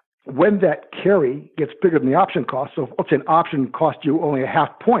 When that carry gets bigger than the option cost, so let's say an option cost you only a half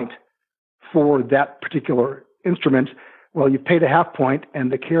point for that particular instrument, well, you paid a half point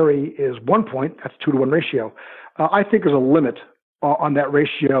and the carry is 1 point, that's 2-to-1 ratio. I think there's a limit on that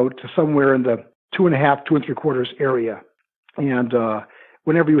ratio to somewhere in the 2.5, 2.75 area. And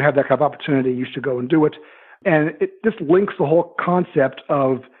whenever you have that kind of opportunity, you should go and do it. And it just links the whole concept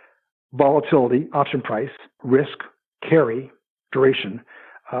of volatility, option price, risk, carry, duration,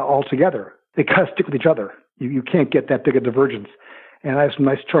 all together. They kind of stick with each other. You can't get that big a divergence. And I have some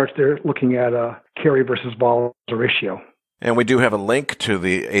nice charts there looking at carry versus vol ratio. And we do have a link to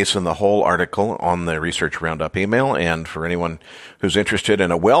the Ace in the Hole article on the Research Roundup email. And for anyone who's interested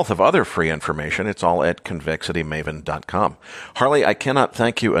in a wealth of other free information, it's all at convexitymaven.com. Harley, I cannot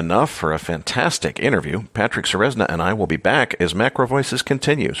thank you enough for a fantastic interview. Patrick Ceresna and I will be back as MacroVoices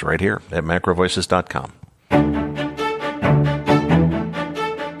continues right here at macrovoices.com.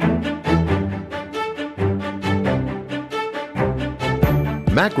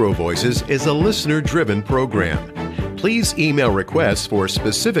 MacroVoices is a listener-driven program. Please email requests for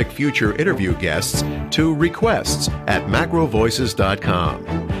specific future interview guests to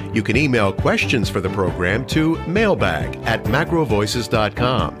requests@macrovoices.com. You can email questions for the program to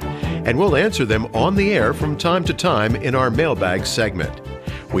mailbag@macrovoices.com, and we'll answer them on the air from time to time in our mailbag segment.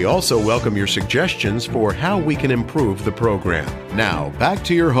 We also welcome your suggestions for how we can improve the program. Now, back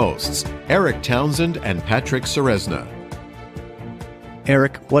to your hosts, Erik Townsend and Patrick Ceresna.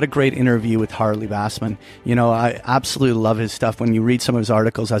 Erik, what a great interview with Harley Bassman. You know, I absolutely love his stuff. When you read some of his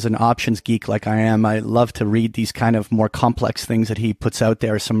articles, as an options geek like I am, I love to read these kind of more complex things that he puts out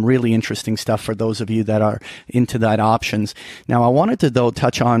there. Some really interesting stuff for those of you that are into that options. Now, I wanted to, though,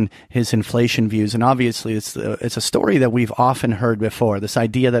 touch on his inflation views. And obviously, it's a story that we've often heard before, this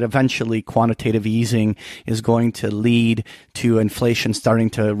idea that eventually quantitative easing is going to lead to inflation starting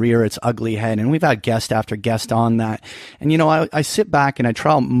to rear its ugly head. And we've had guest after guest on that. And, you know, I sit back and I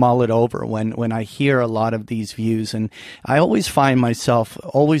try to mull it over when I hear a lot of these views. And I always find myself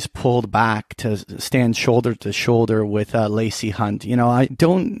always pulled back to stand shoulder to shoulder with Lacey Hunt. You know, I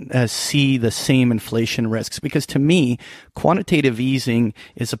don't see the same inflation risks because to me, quantitative easing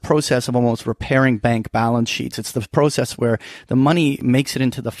is a process of almost repairing bank balance sheets. It's the process where the money makes it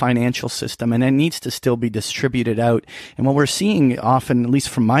into the financial system and it needs to still be distributed out. And what we're seeing often, at least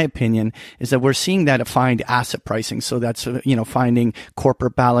from my opinion, is that we're seeing that find asset pricing. So that's, you know, finding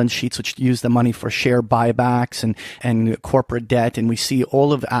corporate balance sheets, which use the money for share buybacks and corporate debt. And we see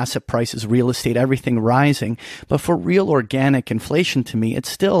all of asset prices, real estate, everything rising. But for real organic inflation, to me, it's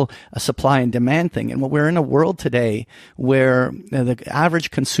still a supply and demand thing. And we're in a world today where the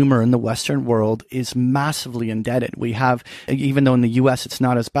average consumer in the Western world is massively indebted. We have, even though in the US it's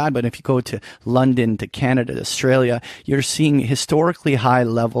not as bad, but if you go to London, to Canada, to Australia, you're seeing historically high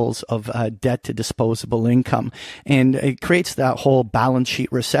levels of debt to disposable income. And it creates that whole balance sheet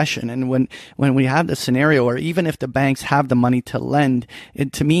recession. And when we have the scenario, or even if the banks have the money to lend,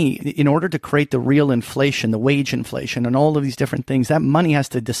 to me, in order to create the real inflation, the wage inflation, and all of these different things, that money has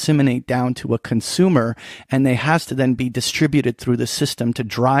to disseminate down to a consumer, and they has to then be distributed through the system to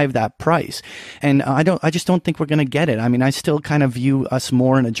drive that price. And I just don't think we're going to get it. I mean, I still kind of view us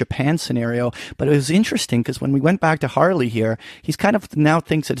more in a Japan scenario, but it was interesting because when we went back to Harley here, he's kind of now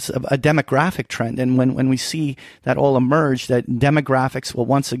thinks it's a demographic trend. And when we see that all emerge, that demographics will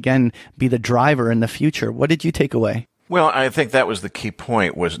once again be the driver in the future. What did you take away? Well, I think that was the key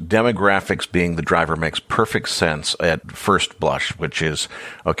point, was demographics being the driver makes perfect sense at first blush, which is,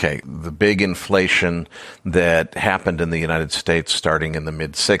 okay, the big inflation that happened in the United States starting in the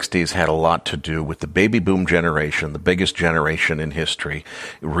mid-'60s had a lot to do with the baby boom generation, the biggest generation in history,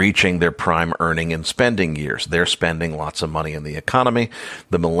 reaching their prime earning and spending years. They're spending lots of money in the economy.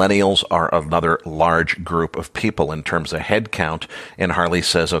 The millennials are another large group of people in terms of head count, and Harley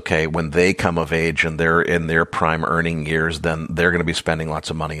says, okay, when they come of age and they're in their prime earning years, then they're going to be spending lots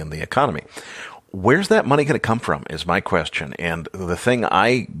of money in the economy. Where's that money going to come from is my question. And the thing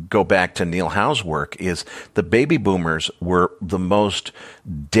I go back to Neil Howe's work is the baby boomers were the most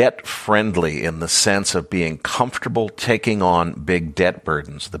debt friendly in the sense of being comfortable taking on big debt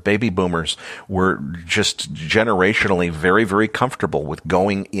burdens. The baby boomers were just generationally very, very comfortable with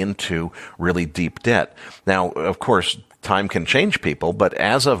going into really deep debt. Now, of course, time can change people, but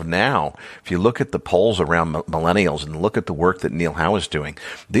as of now, if you look at the polls around millennials and look at the work that Neil Howe is doing,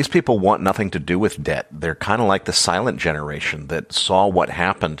 these people want nothing to do with debt. They're kind of like the silent generation that saw what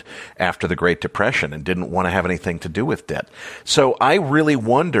happened after the Great Depression and didn't want to have anything to do with debt. So I really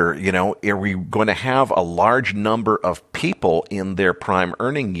wonder, are we going to have a large number of people in their prime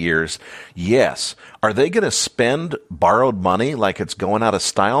earning years? Yes. Are they going to spend borrowed money like it's going out of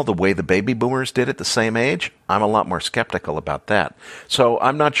style the way the baby boomers did at the same age? I'm a lot more skeptical about that. So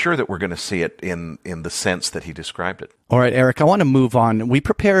I'm not sure that we're going to see it in the sense that he described it. All right, Erik, I want to move on. We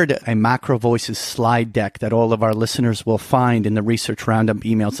prepared a MacroVoices slide deck that all of our listeners will find in the Research Roundup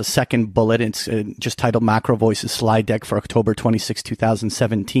email. It's the second bullet. It's just titled MacroVoices Slide Deck for October 26,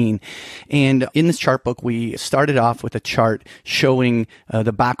 2017. And in this chart book, we started off with a chart showing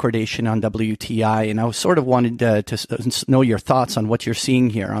the backwardation on WTI. And I sort of wanted to know your thoughts on what you're seeing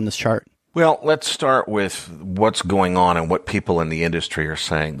here on this chart. Well, let's start with what's going on and what people in the industry are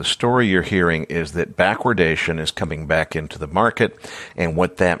saying. The story you're hearing is that backwardation is coming back into the market, and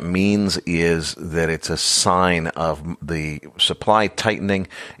what that means is that it's a sign of the supply tightening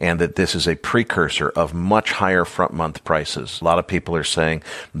and that this is a precursor of much higher front-month prices. A lot of people are saying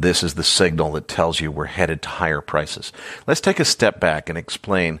this is the signal that tells you we're headed to higher prices. Let's take a step back and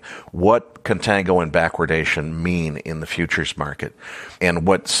explain what contango and backwardation mean in the futures market and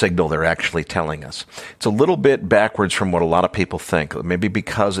what signal they're actually telling us. It's a little bit backwards from what a lot of people think. Maybe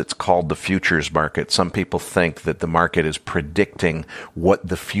because it's called the futures market, some people think that the market is predicting what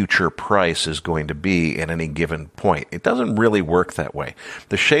the future price is going to be at any given point. It doesn't really work that way.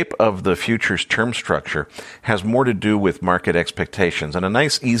 The shape of the futures term structure has more to do with market expectations, and a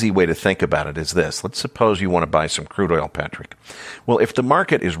nice easy way to think about it is this. Let's suppose you want to buy some crude oil, Patrick. Well, if the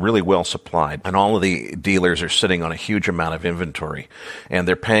market is really well supplied and all of the dealers are sitting on a huge amount of inventory and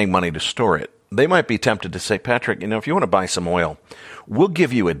they're paying money to store it, they might be tempted to say, Patrick, if you want to buy some oil, we'll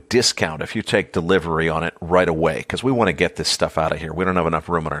give you a discount if you take delivery on it right away because we want to get this stuff out of here. We don't have enough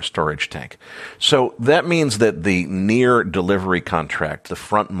room in our storage tank. So that means that the near delivery contract, the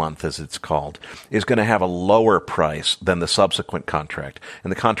front month as it's called, is going to have a lower price than the subsequent contract.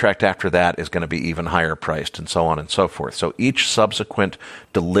 And the contract after that is going to be even higher priced and so on and so forth. So each subsequent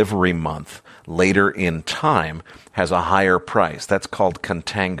delivery month later in time has a higher price. That's called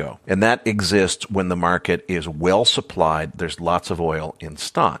contango. And that exists when the market is well supplied. There's lots of oil in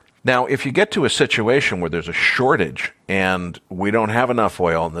stock. Now, if you get to a situation where there's a shortage and we don't have enough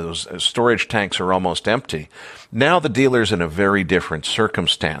oil and those storage tanks are almost empty, now the dealer's in a very different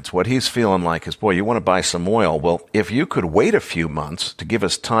circumstance. What he's feeling like is, boy, you want to buy some oil? Well, if you could wait a few months to give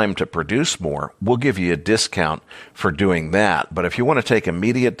us time to produce more, we'll give you a discount for doing that. But if you want to take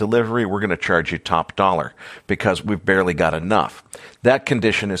immediate delivery, we're going to charge you top dollar because we've barely got enough. That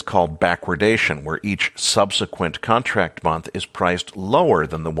condition is called backwardation, where each subsequent contract month is priced lower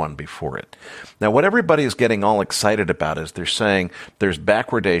than the one before it. Now, what everybody is getting all excited about is they're saying there's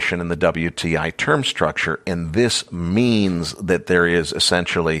backwardation in the WTI term structure, and this means that there is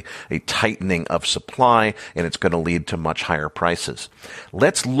essentially a tightening of supply, and it's going to lead to much higher prices.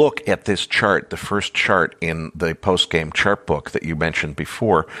 Let's look at this chart, the first chart in the post-game chart book that you mentioned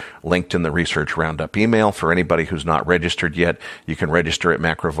before, linked in the Research Roundup email. For anybody who's not registered yet, you can register at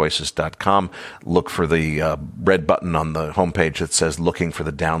MacroVoices.com. Look for the red button on the homepage that says looking for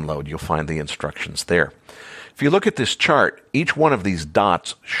the download. You'll find the instructions there. If you look at this chart, each one of these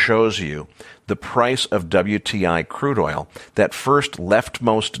dots shows you the price of WTI crude oil. That first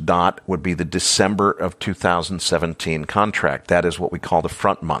leftmost dot would be the December of 2017 contract. That is what we call the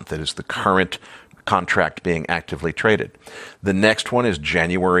front month. It is the current contract being actively traded. The next one is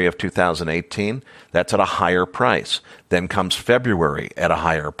January of 2018. That's at a higher price. Then comes February at a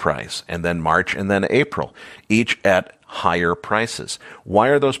higher price, and then March, and then April, each at higher prices. Why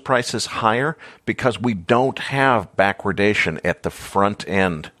are those prices higher? Because we don't have backwardation at the front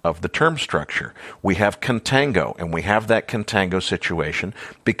end of the term structure. We have contango, and we have that contango situation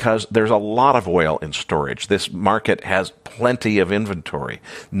because there's a lot of oil in storage. This market has plenty of inventory.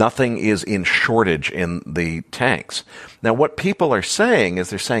 Nothing is in shortage in the tanks. Now, what people are saying is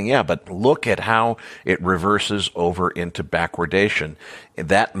they're saying, yeah, but look at how it reverses over into backwardation.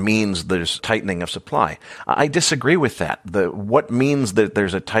 That means there's tightening of supply. I disagree with that. What means that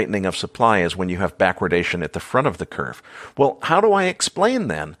there's a tightening of supply is when you have backwardation at the front of the curve. Well, how do I explain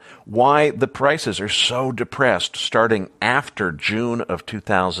then why the prices are so depressed starting after June of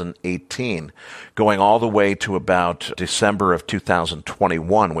 2018, going all the way to about December of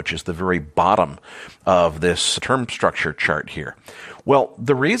 2021, which is the very bottom of this term structure chart here? Well,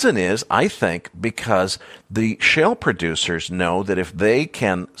 the reason is, I think, because the shale producers know that if they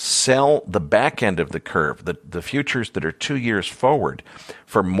can sell the back end of the curve, the futures that are 2 years forward,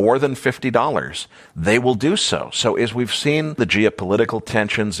 for more than $50, they will do so. So as we've seen the geopolitical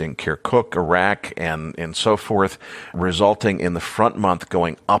tensions in Kirkuk, Iraq, and so forth, resulting in the front month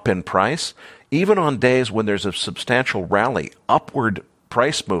going up in price, even on days when there's a substantial rally, upward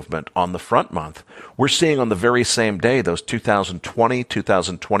price movement on the front month, we're seeing on the very same day those 2020,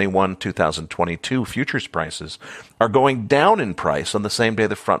 2021, 2022 futures prices are going down in price on the same day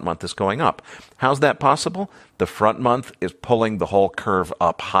the front month is going up. How's that possible? The front month is pulling the whole curve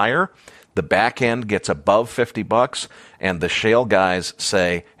up higher. The back end gets above $50, and the shale guys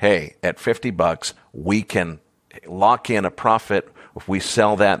say, hey, at $50, we can lock in a profit If we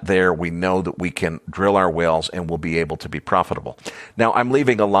sell that there, we know that we can drill our wells and we'll be able to be profitable. Now, I'm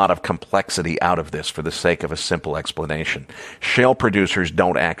leaving a lot of complexity out of this for the sake of a simple explanation. Shale producers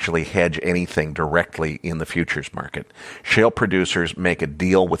don't actually hedge anything directly in the futures market. Shale producers make a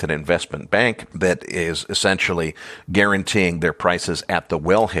deal with an investment bank that is essentially guaranteeing their prices at the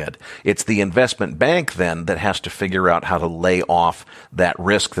wellhead. It's the investment bank then that has to figure out how to lay off that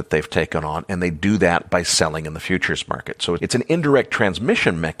risk that they've taken on, and they do that by selling in the futures market. So it's an indirect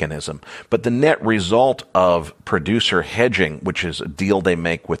transmission mechanism, but the net result of producer hedging, which is a deal they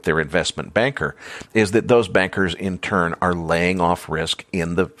make with their investment banker, is that those bankers in turn are laying off risk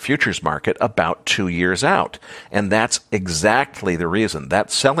in the futures market about 2 years out. And that's exactly the reason.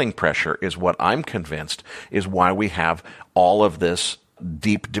 That selling pressure is what I'm convinced is why we have all of this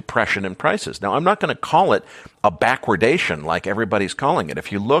deep depression in prices. Now, I'm not going to call it a backwardation like everybody's calling it.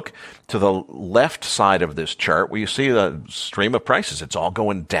 If you look to the left side of this chart where you see the stream of prices, it's all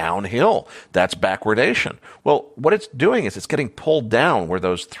going downhill. That's backwardation. Well, what it's doing is it's getting pulled down where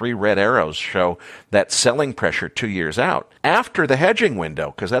those 3 red arrows show that selling pressure 2 years out. After the hedging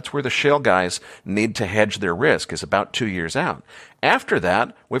window, because that's where the shale guys need to hedge their risk, is about 2 years out. After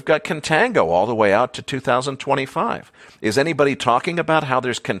that, we've got contango all the way out to 2025. Is anybody talking about how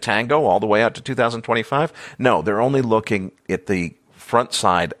there's contango all the way out to 2025? No, they're only looking at the front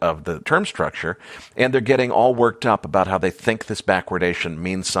side of the term structure, and they're getting all worked up about how they think this backwardation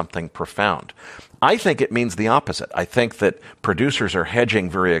means something profound. I think it means the opposite. I think that producers are hedging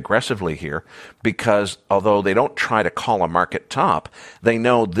very aggressively here because although they don't try to call a market top, they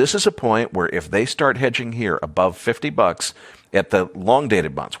know this is a point where if they start hedging here above $50 at the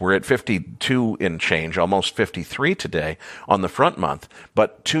long-dated months, we're at 52 in change, almost 53 today on the front month,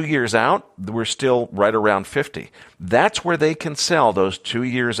 but 2 years out, we're still right around 50. That's where they can sell those 2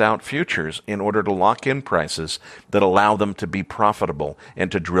 years out futures in order to lock in prices that allow them to be profitable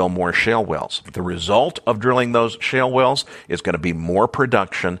and to drill more shale wells. The result of drilling those shale wells is going to be more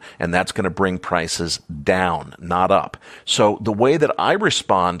production, and that's going to bring prices down, not up. So the way that I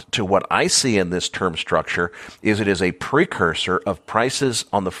respond to what I see in this term structure is it is a precursor of prices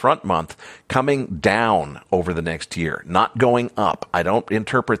on the front month coming down over the next year, not going up. I don't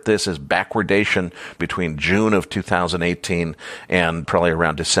interpret this as backwardation between June of 2018 and probably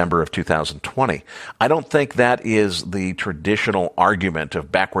around December of 2020. I don't think that is the traditional argument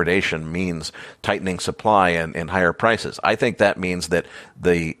of backwardation means tightening supply and higher prices. I think that means that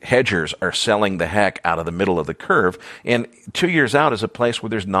the hedgers are selling the heck out of the middle of the curve, and 2 years out is a place where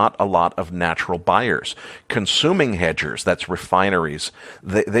there's not a lot of natural buyers. Consuming hedgers, that's refineries,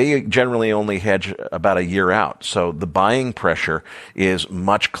 they generally only hedge about a year out. So the buying pressure is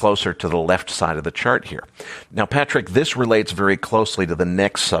much closer to the left side of the chart here. Now, Patrick, this relates very closely to the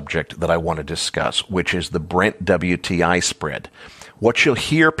next subject that I want to discuss, which is the Brent WTI spread. What you'll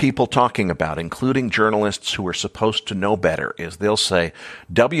hear people talking about, including journalists who are supposed to know better, is they'll say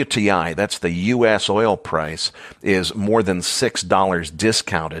WTI, that's the U.S. oil price, is more than $6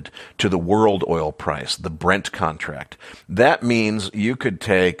 discounted to the world oil price, the Brent contract. That means you could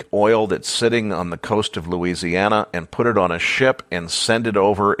take oil that's sitting on the coast of Louisiana and put it on a ship and send it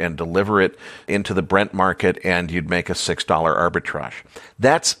over and deliver it into the Brent market, and you'd make a $6 arbitrage.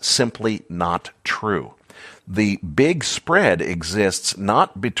 That's simply not true. The big spread exists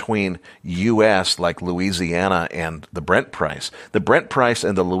not between U.S. like Louisiana and the Brent price. The Brent price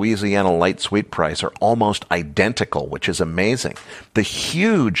and the Louisiana light sweet price are almost identical, which is amazing. The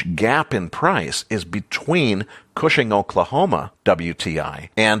huge gap in price is between Cushing, Oklahoma, WTI,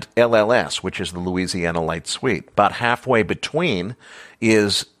 and LLS, which is the Louisiana light sweet. About halfway between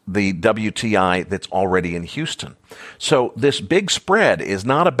is the WTI that's already in Houston. So this big spread is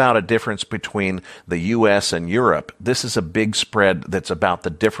not about a difference between the U.S. and Europe. This is a big spread that's about the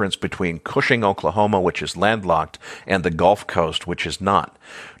difference between Cushing, Oklahoma, which is landlocked, and the Gulf Coast, which is not.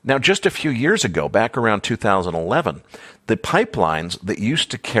 Now, just a few years ago, back around 2011, the pipelines that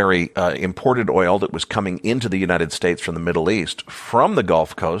used to carry imported oil that was coming into the United States from the Middle East from the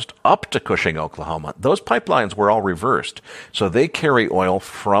Gulf Coast up to Cushing, Oklahoma, those pipelines were all reversed. So they carry oil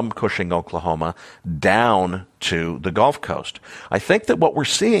from Cushing, Oklahoma down to the Gulf Coast. I think that what we're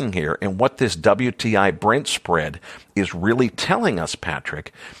seeing here and what this WTI Brent spread is really telling us,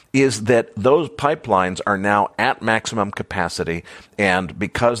 Patrick, is that those pipelines are now at maximum capacity, and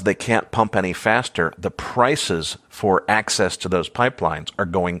because they can't pump any faster, the prices for access to those pipelines are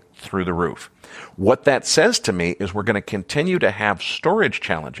going through the roof. What that says to me is we're going to continue to have storage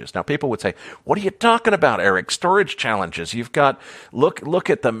challenges. Now, people would say, what are you talking about, Erik? Storage challenges. You've got, look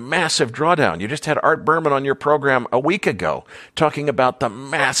at the massive drawdown. You just had Art Berman on your program a week ago talking about the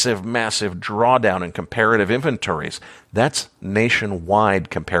massive, massive drawdown in comparative inventories. That's nationwide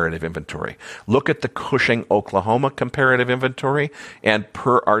comparative inventory. Look at the Cushing, Oklahoma comparative inventory, and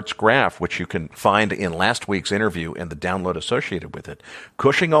per Art's graph, which you can find in last week's interview and the download associated with it.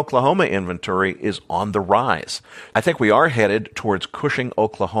 Cushing, Oklahoma inventory is on the rise. I think we are headed towards Cushing,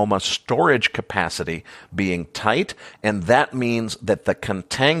 Oklahoma storage capacity being tight, and that means that the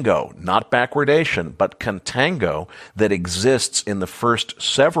contango, not backwardation, but contango that exists in the first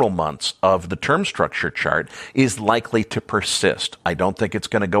several months of the term structure chart is likely to persist. I don't think it's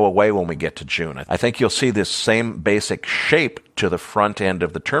going to go away when we get to June. I think you'll see this same basic shape to the front end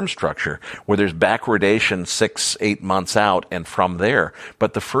of the term structure where there's backwardation 6-8 months out and from there.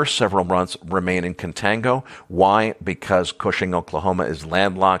 But the first several months remain in contango. Why? Because Cushing, Oklahoma is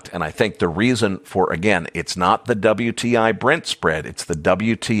landlocked. And I think the reason for, again, it's not the WTI Brent spread. It's the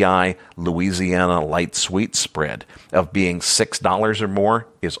WTI Louisiana light sweet spread of being $6 or more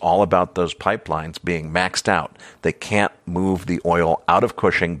is all about those pipelines being maxed out. They can't move the oil out of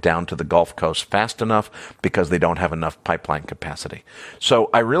Cushing down to the Gulf Coast fast enough because they don't have enough pipeline capacity.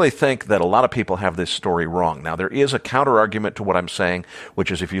 So I really think that a lot of people have this story wrong. Now, there is a counter argument to what I'm saying, which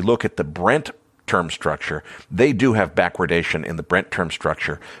is if you look at the Brent term structure, they do have backwardation in the Brent term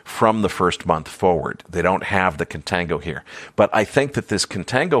structure from the first month forward. They don't have the contango here. But I think that this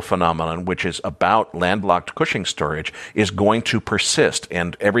contango phenomenon, which is about landlocked Cushing storage, is going to persist.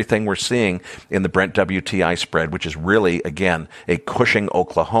 And everything we're seeing in the Brent WTI spread, which is really, again, a Cushing,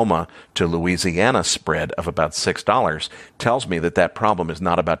 Oklahoma to Louisiana spread of about $6, tells me that that problem is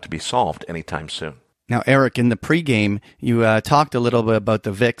not about to be solved anytime soon. Now, Erik, in the pregame, you talked a little bit about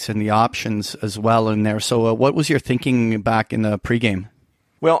the VIX and the options as well in there. So what was your thinking back in the pregame?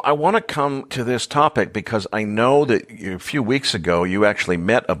 Well, I want to come to this topic because I know that a few weeks ago you actually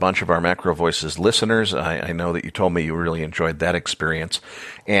met a bunch of our MacroVoices listeners. I know that you told me you really enjoyed that experience.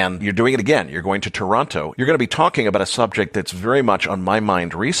 And you're doing it again. You're going to Toronto. You're going to be talking about a subject that's very much on my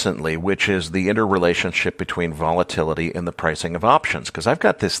mind recently, which is the interrelationship between volatility and the pricing of options. Because I've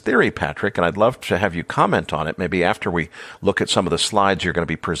got this theory, Patrick, and I'd love to have you comment on it, maybe after we look at some of the slides you're going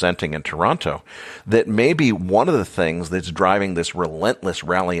to be presenting in Toronto, that maybe one of the things that's driving this relentless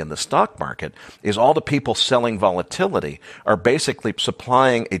rally in the stock market is all the people selling volatility are basically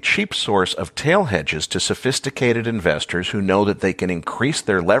supplying a cheap source of tail hedges to sophisticated investors who know that they can increase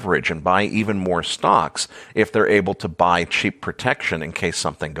their leverage and buy even more stocks if they're able to buy cheap protection in case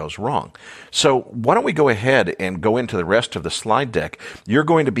something goes wrong. So why don't we go ahead and go into the rest of the slide deck. You're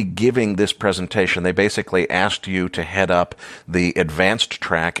going to be giving this presentation. They basically asked you to head up the advanced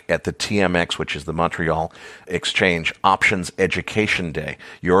track at the TMX, which is the Montreal Exchange Options Education Day.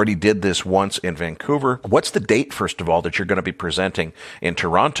 You already did this once in Vancouver. What's the date, first of all, that you're going to be presenting in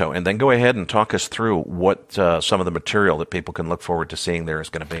Toronto? And then go ahead and talk us through what some of the material that people can look forward to seeing there is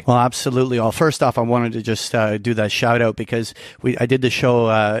going to be. Well, absolutely. Well, first off, I wanted to just do that shout out because I did the show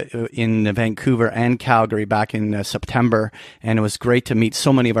in Vancouver and Calgary back in September, and it was great to meet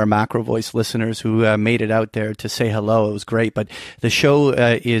so many of our MacroVoice listeners who made it out there to say hello. It was great. But the show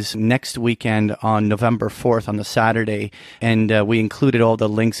is next weekend on November 4th on the Saturday, and we included all the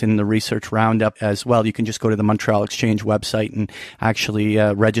links in the research roundup as well. You can just go to the Montreal Exchange website and actually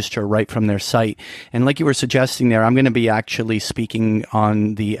register right from their site. And like you were suggesting there, I'm going to be actually speaking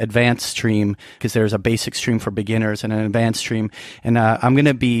on the advanced stream because there's a basic stream for beginners and an advanced stream. And I'm going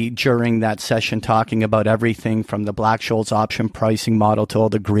to be during that session talking about everything from the Black-Scholes option pricing model to all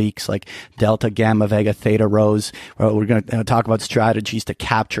the Greeks like delta, gamma, vega, theta, rhos. We're going to talk about strategies to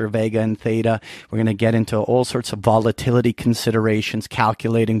capture vega and theta. We're going to get into all sorts of volatility considerations,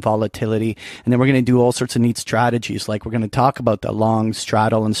 calculating volatility. And then we're going to do all sorts of neat strategies. Like we're going to talk about the long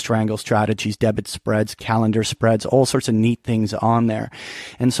straddle and strangle strategies, debit spreads, calendar spreads, all sorts of neat things on there.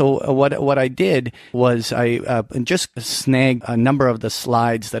 And so what I did was I just snagged a number of the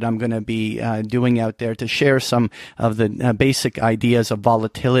slides that I'm going to be doing out there to share some of the basic ideas of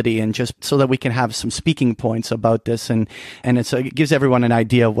volatility and just so that we can have some speaking points about this. And it gives everyone an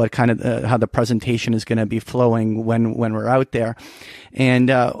idea of what kind of how the presentation is going to be flowing when we're out there.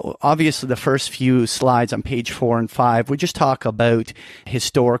 And obviously, the first few slides on page 4 and 5, we just talk about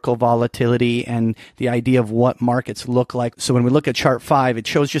historical volatility and the idea of what markets look like. So when we look at chart 5, it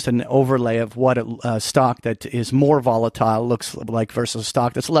shows just an overlay of what a stock that is more volatile looks like versus a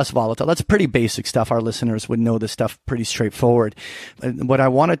stock that's less volatile. That's pretty basic stuff. Our listeners would know this stuff pretty straightforward. What I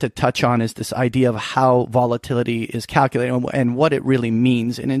wanted to touch on is this idea of how volatility is calculated and what it really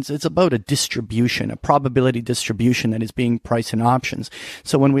means. And it's about a distribution, a probability distribution that is being priced in options. options.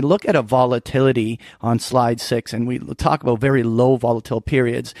 So when we look at a volatility on slide 6 and we talk about very low volatile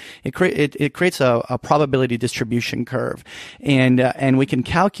periods, it creates a probability distribution curve. And we can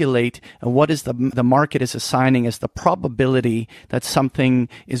calculate what is the market is assigning as the probability that something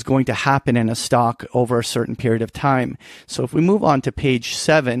is going to happen in a stock over a certain period of time. So if we move on to page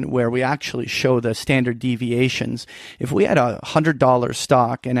 7, where we actually show the standard deviations, if we had a $100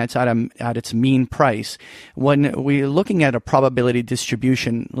 stock and it's at its mean price, when we're looking at a probability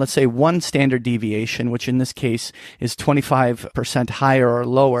distribution, let's say one standard deviation, which in this case is 25% higher or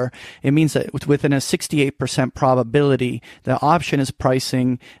lower, it means that within a 68% probability, the option is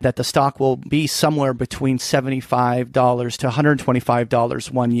pricing that the stock will be somewhere between $75 to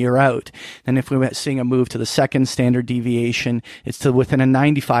 $125 1 year out. And if we're seeing a move to the second standard deviation, it's to within a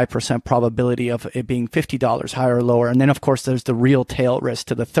 95% probability of it being $50 higher or lower. And then, of course, there's the real tail risk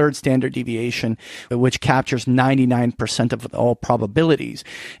to the third standard deviation, which captures 99% of all probabilities.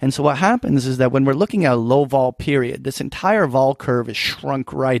 And so what happens is that when we're looking at a low vol period, this entire vol curve is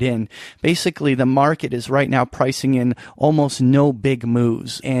shrunk right in. Basically, the market is right now pricing in almost no big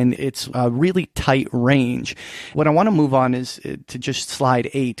moves, and it's a really tight range. What I want to move on is to just slide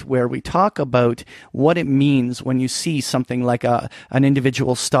 8, where we talk about what it means when you see something like an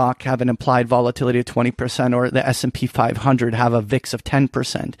individual stock have an implied volatility of 20% or the S&P 500 have a VIX of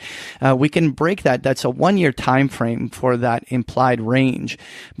 10%. We can break that. That's a 1-year time frame for that implied range.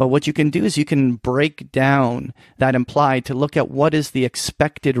 But what you can do is you can break down that implied to look at what is the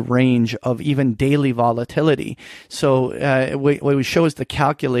expected range of even daily volatility. So what we show is the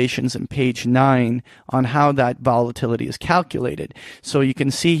calculations in page 9 on how that volatility is calculated. So you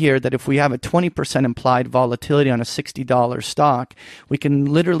can see here that if we have a 20% implied volatility on a $60 stock, we can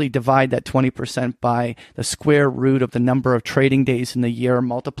literally divide that 20% by the square root of the number of trading days in the year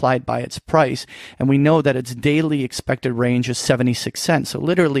multiplied by its price. And we know that its daily expected range is 76 cents. So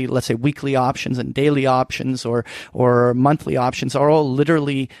literally, let's say weekly options and daily options or monthly options are all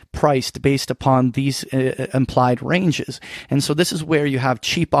literally priced based upon these implied ranges. And so this is where you have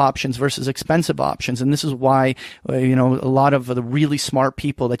cheap options versus expensive options. And this is why, a lot of the really smart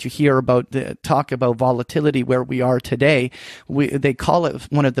people that you hear about talk about volatility where we are today, they call it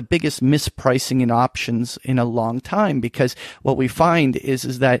one of the biggest mispricing in options in a long time, because what we find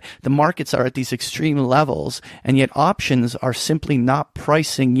is that the markets are at these extreme levels, and yet options are simply not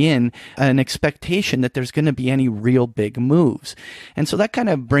pricing in an expectation that there's going to be any real big moves. And so that kind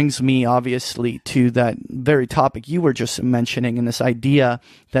of brings me obviously to that very topic you were just mentioning, and this idea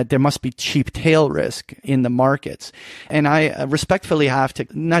that there must be cheap tail risk in the markets. And I respectfully have to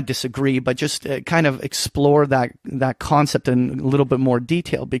not disagree, but just kind of explore that concept in a little bit more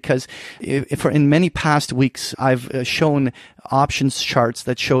detail, because if in many past weeks I've shown options charts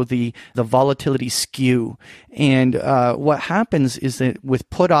that show the volatility skew. And what happens is that with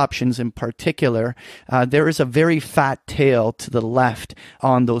put options in particular, there is a very fat tail to the left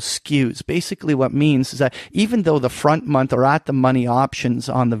on those skews. Basically what means is that even though the front month or at the money options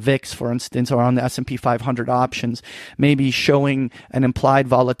on the VIX, for instance, or on the S&P 500 options may be showing an implied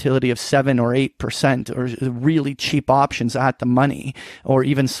volatility of 7 or 8%, or really cheap options at the money, or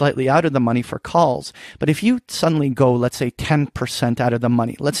even slightly out of the money for calls. But if you suddenly go, let's say 10% out of the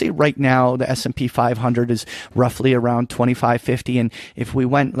money, let's say right now the S&P 500 is roughly around 2550, and if we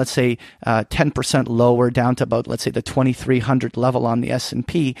went, let's say 10% lower down to about, let's say the 2300 level on the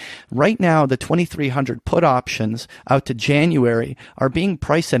S&P, right now the 2300 put options out to January are being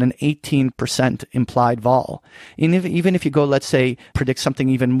priced at an 18% implied vol. And even if you go, let's say, predict something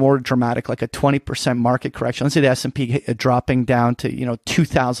even more dramatic, like a 20% market correction, let's say the S&P dropping down to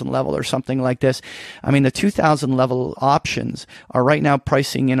 2000 level or something like this. I mean, the 2000 level options are right now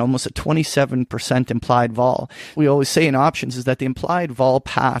pricing in almost a 27% implied vol. We always say in options is that the implied vol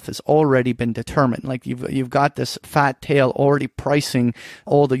path has already been determined. Like you've got this fat tail already pricing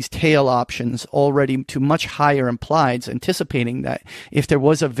all these tail options already to much higher implieds, anticipating that if there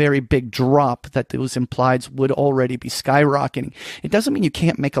was a very big drop, that those implieds would already be skyrocketing. It doesn't mean you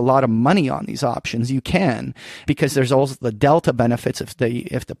can't make a lot of money on these options. You can, because there's also the delta benefits if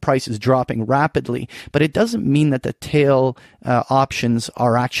the price is dropping rapidly. But it doesn't mean that the tail options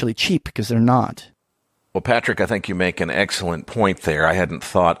are actually cheap, because they're not. Well, Patrick, I think you make an excellent point there. I hadn't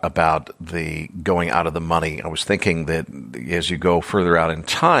thought about the going out of the money. I was thinking that as you go further out in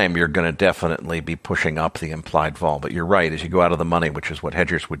time, you're going to definitely be pushing up the implied vol. But you're right. As you go out of the money, which is what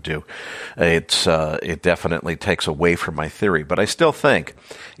hedgers would do, it definitely takes away from my theory. But I still think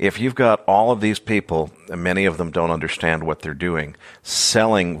if you've got all of these people, and many of them don't understand what they're doing,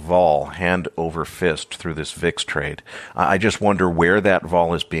 selling vol hand over fist through this VIX trade, I just wonder where that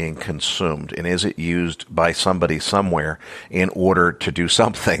vol is being consumed, and is it used used by somebody somewhere in order to do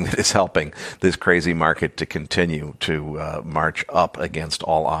something that is helping this crazy market to continue to march up against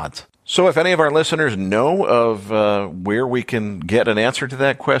all odds. So if any of our listeners know of where we can get an answer to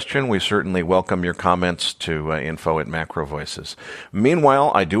that question, we certainly welcome your comments to info@MacroVoices.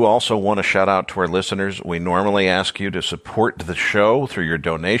 Meanwhile, I do also want to shout out to our listeners. We normally ask you to support the show through your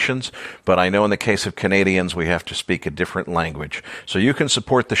donations, but I know in the case of Canadians, we have to speak a different language. So you can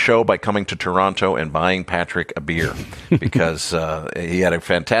support the show by coming to Toronto and buying Patrick a beer, because he had a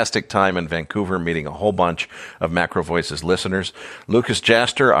fantastic time in Vancouver meeting a whole bunch of MacroVoices listeners. Lucas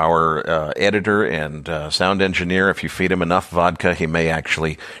Jaster, our editor and sound engineer, if you feed him enough vodka, he may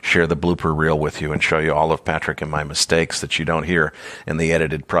actually share the blooper reel with you and show you all of Patrick and my mistakes that you don't hear in the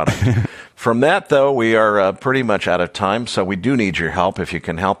edited product. From that, though, we are pretty much out of time, so we do need your help. If you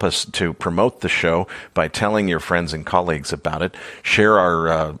can help us to promote the show by telling your friends and colleagues about it, share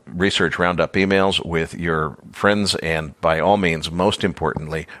our Research Roundup emails with your friends, and by all means, most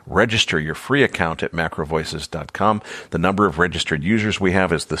importantly, register your free account at MacroVoices.com. The number of registered users we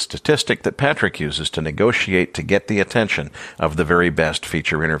have is the statistic that Patrick uses to negotiate to get the attention of the very best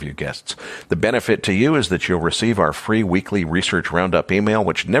feature interview guests. The benefit to you is that you'll receive our free weekly Research Roundup email,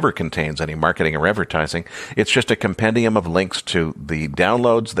 which never contains any marketing or advertising. It's just a compendium of links to the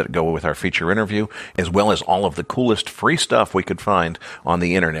downloads that go with our feature interview, as well as all of the coolest free stuff we could find on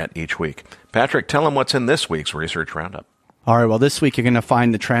the internet each week. Patrick, tell them what's in this week's Research Roundup. All right, well, this week you're going to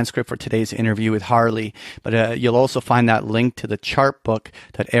find the transcript for today's interview with Harley, but you'll also find that link to the chart book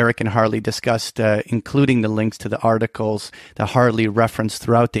that Erik and Harley discussed, including the links to the articles that Harley referenced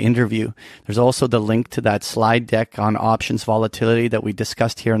throughout the interview. There's also the link to that slide deck on options volatility that we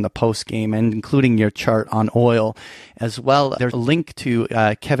discussed here in the post game, and including your chart on oil. As well, there's a link to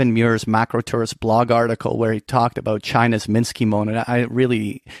Kevin Muir's Macro Tourist blog article where he talked about China's Minsky moment. I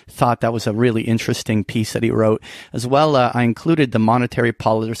really thought that was a really interesting piece that he wrote. As well, I included the monetary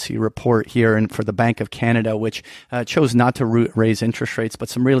policy report here and for the Bank of Canada, which chose not to raise interest rates, but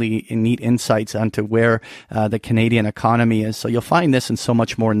some really neat insights onto where the Canadian economy is. So you'll find this and so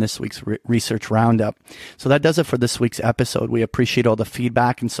much more in this week's Research Roundup. So that does it for this week's episode. We appreciate all the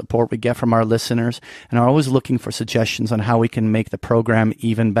feedback and support we get from our listeners and are always looking for suggestions on how we can make the program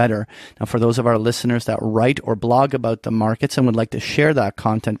even better. Now, for those of our listeners that write or blog about the markets and would like to share that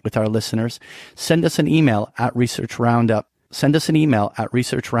content with our listeners, send us an email at Research Roundup. Send us an email at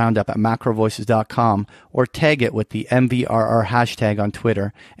researchroundup@macrovoices.com or tag it with the MVRR hashtag on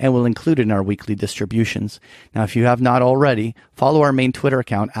Twitter, and we'll include it in our weekly distributions. Now, if you have not already, follow our main Twitter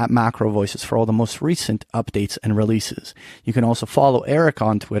account at MacroVoices for all the most recent updates and releases. You can also follow Erik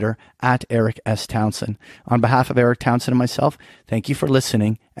on Twitter at Erik S. Townsend. On behalf of Erik Townsend and myself, thank you for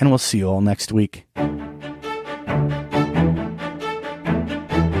listening, and we'll see you all next week.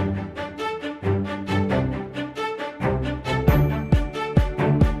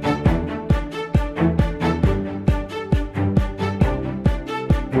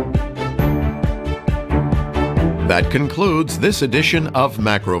 That concludes this edition of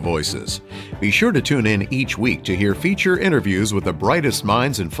MacroVoices. Be sure to tune in each week to hear feature interviews with the brightest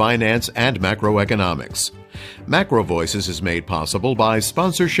minds in finance and macroeconomics. MacroVoices is made possible by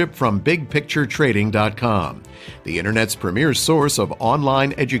sponsorship from BigPictureTrading.com, the Internet's premier source of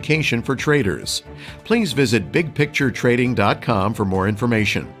online education for traders. Please visit BigPictureTrading.com for more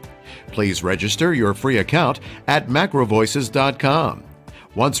information. Please register your free account at MacroVoices.com.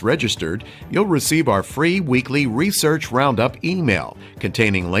 Once registered, you'll receive our free weekly Research Roundup email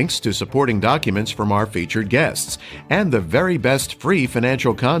containing links to supporting documents from our featured guests and the very best free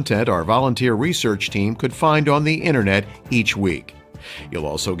financial content our volunteer research team could find on the internet each week. You'll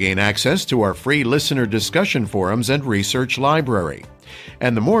also gain access to our free listener discussion forums and research library.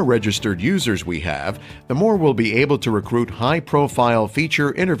 And the more registered users we have, the more we'll be able to recruit high-profile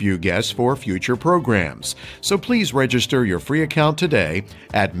feature interview guests for future programs. So please register your free account today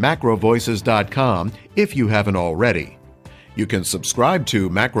at macrovoices.com if you haven't already. You can subscribe to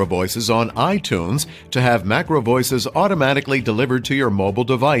MacroVoices on iTunes to have MacroVoices automatically delivered to your mobile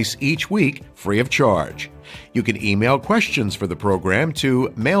device each week free of charge. You can email questions for the program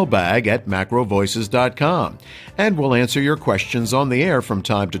to mailbag@macrovoices.com, and we'll answer your questions on the air from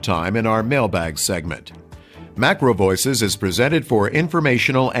time to time in our mailbag segment. MacroVoices is presented for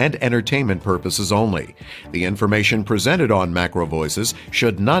informational and entertainment purposes only. The information presented on MacroVoices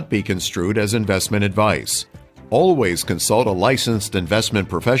should not be construed as investment advice. Always consult a licensed investment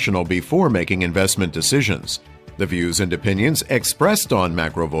professional before making investment decisions. The views and opinions expressed on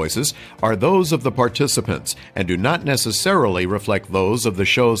MacroVoices are those of the participants and do not necessarily reflect those of the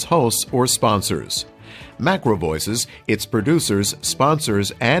show's hosts or sponsors. MacroVoices, its producers,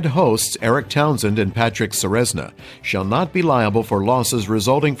 sponsors, and hosts Erik Townsend and Patrick Ceresna shall not be liable for losses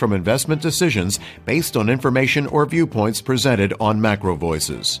resulting from investment decisions based on information or viewpoints presented on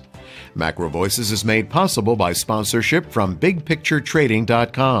MacroVoices. MacroVoices is made possible by sponsorship from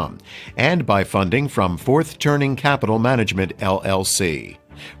BigPictureTrading.com and by funding from Fourth Turning Capital Management, LLC.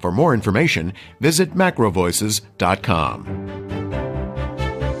 For more information, visit MacroVoices.com.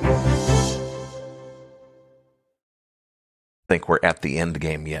 Think we're at the end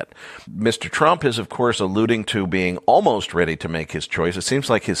game yet. Mr. Trump is, of course, alluding to being almost ready to make his choice. It seems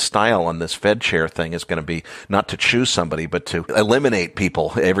like his style on this Fed chair thing is going to be not to choose somebody, but to eliminate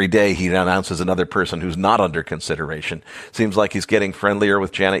people. Every day he announces another person who's not under consideration. Seems like he's getting friendlier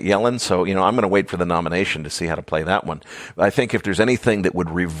with Janet Yellen. So, I'm going to wait for the nomination to see how to play that one. I think if there's anything that would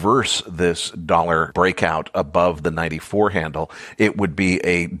reverse this dollar breakout above the 94 handle, it would be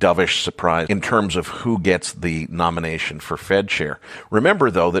a dovish surprise in terms of who gets the nomination for Fed chair.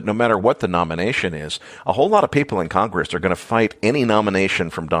 Remember, though, that no matter what the nomination is, a whole lot of people in Congress are going to fight any nomination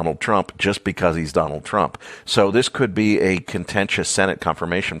from Donald Trump just because he's Donald Trump. So this could be a contentious Senate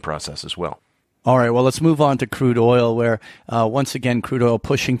confirmation process as well. All right, well, let's move on to crude oil, where once again, crude oil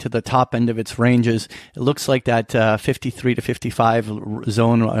pushing to the top end of its ranges. It looks like that 53 to 55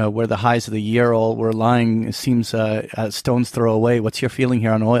 zone where the highs of the year all were lying seems a stone's throw away. What's your feeling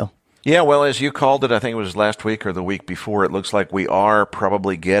here on oil? Yeah, well, as you called it, I think it was last week or the week before, it looks like we are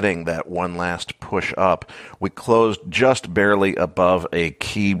probably getting that one last push up. We closed just barely above a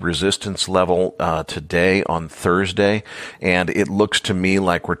key resistance level today on Thursday, and it looks to me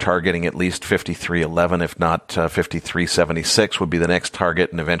like we're targeting at least 53.11, if not 53.76 would be the next target,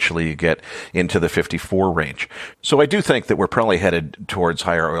 and eventually you get into the 54 range. So I do think that we're probably headed towards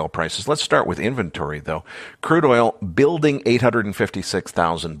higher oil prices. Let's start with inventory, though. Crude oil building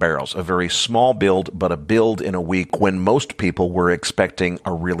 856,000 barrels. A very small build, but a build in a week when most people were expecting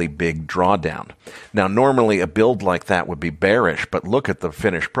a really big drawdown. Now, normally a build like that would be bearish, but look at the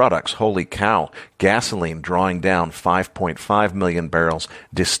finished products. Holy cow. Gasoline drawing down 5.5 million barrels,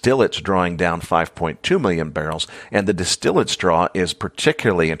 distillates drawing down 5.2 million barrels, and the distillates draw is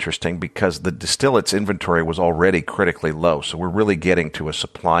particularly interesting because the distillates inventory was already critically low, so we're really getting to a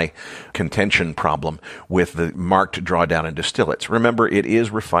supply contention problem with the marked drawdown in distillates. Remember, it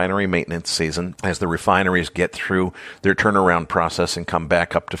is refinery maintenance season. As the refineries get through their turnaround process and come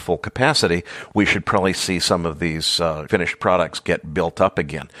back up to full capacity, we should probably see some of these finished products get built up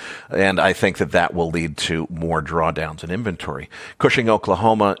again. And I think that will lead to more drawdowns in inventory. Cushing,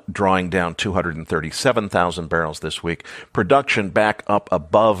 Oklahoma, drawing down 237,000 barrels this week. Production back up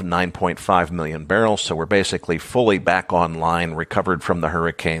above 9.5 million barrels, so we're basically fully back online, recovered from the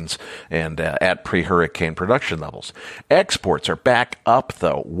hurricanes and at pre-hurricane production levels. Exports are back up,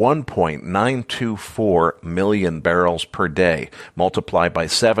 though, 1.924 million barrels per day. Multiply by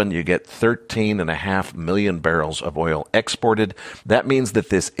 7, you get 13.5 million barrels of oil exported. That means that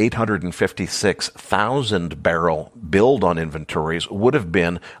this 856,000 barrel build on inventories would have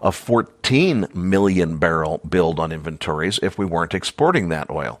been a 14 million barrel build on inventories if we weren't exporting that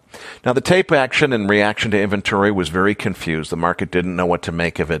oil. Now, the tape action in reaction to inventory was very confused. The market didn't know what to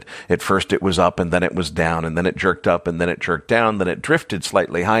make of it. At first it was up and then it was down and then it jerked up and then it jerked down, then it drifted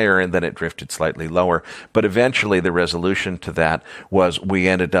slightly higher and then it drifted slightly lower. But eventually the resolution to that was we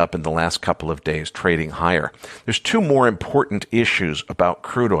ended up in the last couple of days trading higher. There's two more important issues about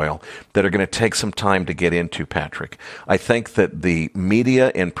crude oil that are going to take some time to get into, Patrick. I think that the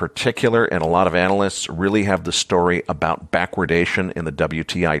media in particular and a lot of analysts really have the story about backwardation in the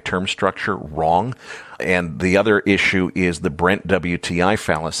WTI term structure wrong. And the other issue is the Brent WTI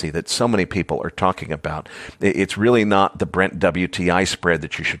fallacy that so many people are talking about. It's really not the Brent WTI spread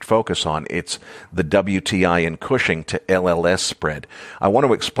that you should focus on. It's the WTI in Cushing to LLS spread. I want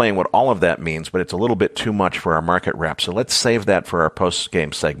to explain what all of that means, but it's a little bit too much for our market wrap. So let's save that for our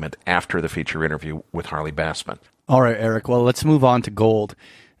post-game segment after the feature interview with Harley Bassman. All right, Erik. Well, let's move on to gold.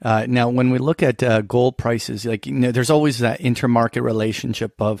 Now, when we look at gold prices, there's always that intermarket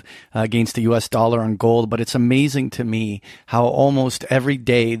relationship of against the U.S. dollar on gold, but it's amazing to me how almost every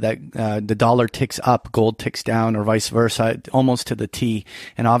day that the dollar ticks up, gold ticks down, or vice versa, almost to the T.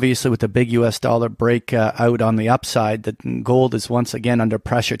 And obviously, with the big U.S. dollar break out on the upside, that gold is once again under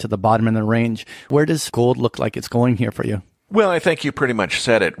pressure to the bottom of the range. Where does gold look like it's going here for you? Well, I think you pretty much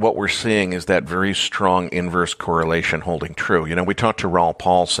said it. What we're seeing is that very strong inverse correlation holding true. We talked to Raoul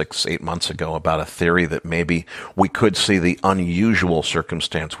Paul 6-8 months ago about a theory that maybe we could see the unusual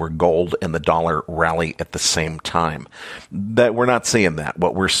circumstance where gold and the dollar rally at the same time. That we're not seeing that.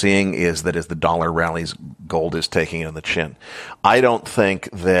 What we're seeing is that as the dollar rallies, gold is taking it on the chin. I don't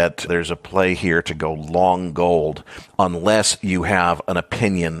think that there's a play here to go long gold unless you have an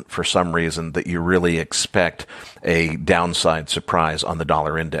opinion for some reason that you really expect a downside surprise on the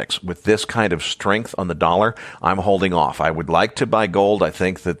dollar index. With this kind of strength on the dollar, I'm holding off. I would like to buy gold. I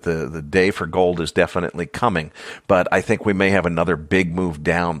think that the day for gold is definitely coming, but I think we may have another big move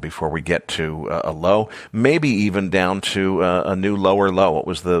down before we get to a low, maybe even down to a new lower low. What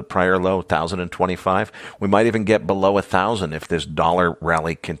was the prior low? 1,025. We might even get below 1,000 if this dollar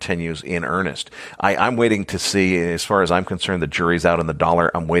rally continues in earnest. I'm waiting to see, as far as I'm concerned, the jury's out on the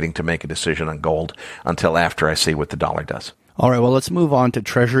dollar. I'm waiting to make a decision on gold until after I see what the dollar does. All right, well, let's move on to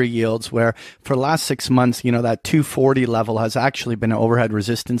Treasury yields, where for the last 6 months, that 240 level has actually been an overhead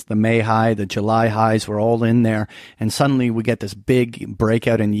resistance. The May high, the July highs were all in there. And suddenly we get this big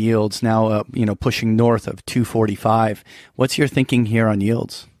breakout in yields now, pushing north of 245. What's your thinking here on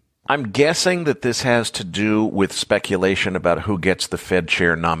yields? I'm guessing that this has to do with speculation about who gets the Fed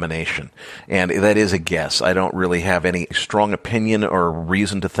chair nomination. And that is a guess. I don't really have any strong opinion or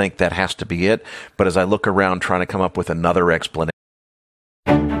reason to think that has to be it. But as I look around trying to come up with another explanation,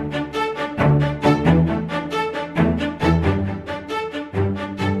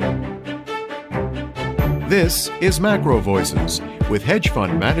 This is MacroVoices with hedge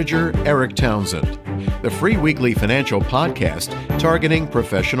fund manager Erik Townsend, the free weekly financial podcast targeting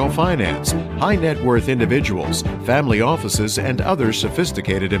professional finance, high net worth individuals, family offices, and other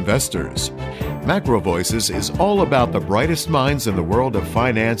sophisticated investors. MacroVoices is all about the brightest minds in the world of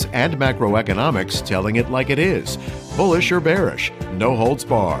finance and macroeconomics telling it like it is, bullish or bearish, no holds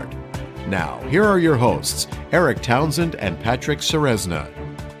barred. Now, here are your hosts, Erik Townsend and Patrick Ceresna.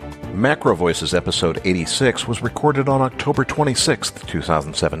 MacroVoices episode 86 was recorded on October 26,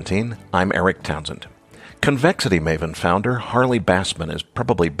 2017. I'm Erik Townsend. Convexity Maven founder Harley Bassman is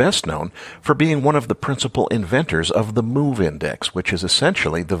probably best known for being one of the principal inventors of the MOVE Index, which is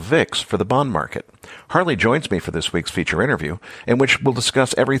essentially the VIX for the bond market. Harley joins me for this week's feature interview, in which we'll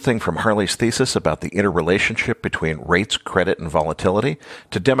discuss everything from Harley's thesis about the interrelationship between rates, credit, and volatility,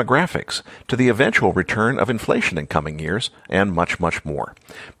 to demographics, to the eventual return of inflation in coming years, and much, much more.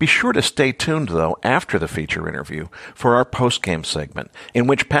 Be sure to stay tuned, though, after the feature interview for our post-game segment, in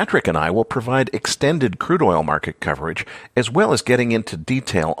which Patrick and I will provide extended crude oil market coverage, as well as getting into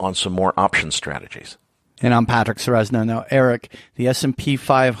detail on some more option strategies. And I'm Patrick Ceresna. Now, Erik, the S&P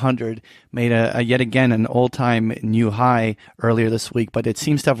 500 made yet again an all-time new high earlier this week, but it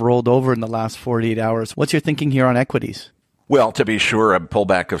seems to have rolled over in the last 48 hours. What's your thinking here on equities? Well, to be sure, a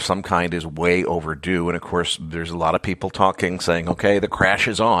pullback of some kind is way overdue. And of course, there's a lot of people talking, saying, okay, the crash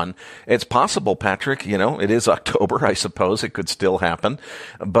is on. It's possible, Patrick. It is October. I suppose it could still happen.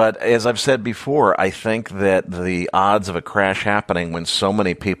 But as I've said before, I think that the odds of a crash happening when so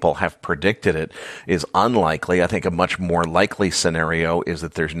many people have predicted it is unlikely. I think a much more likely scenario is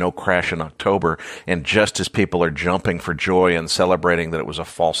that there's no crash in October. And just as people are jumping for joy and celebrating that it was a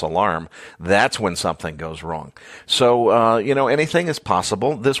false alarm, that's when something goes wrong. So, anything is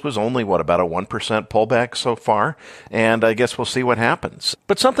possible. This was only, about a 1% pullback so far, and I guess we'll see what happens.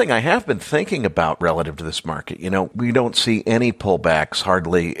 But something I have been thinking about relative to this market, we don't see any pullbacks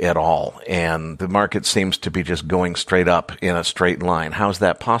hardly at all, and the market seems to be just going straight up in a straight line. How's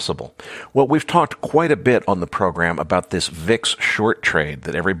that possible? Well, we've talked quite a bit on the program about this VIX short trade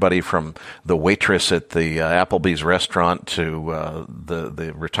that everybody from the waitress at the Applebee's restaurant to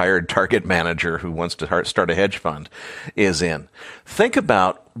the retired target manager who wants to start a hedge fund is in. Think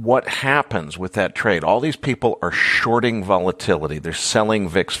about what happens with that trade. All these people are shorting volatility. They're selling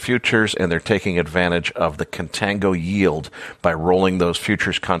VIX futures, and they're taking advantage of the contango yield by rolling those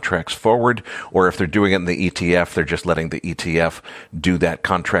futures contracts forward, or if they're doing it in the ETF, they're just letting the ETF do that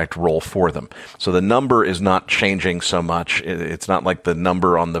contract roll for them. So the number is not changing so much. It's not like the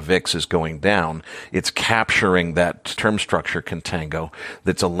number on the VIX is going down. It's capturing that term structure contango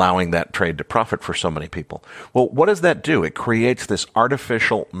that's allowing that trade to profit for so many people. Well, what does that do? It creates this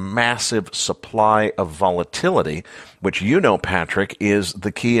artificial massive supply of volatility, which Patrick, is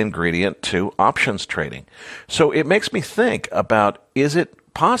the key ingredient to options trading. So it makes me think about, is it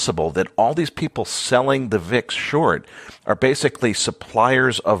possible that all these people selling the VIX short are basically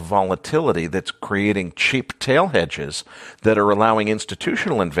suppliers of volatility that's creating cheap tail hedges that are allowing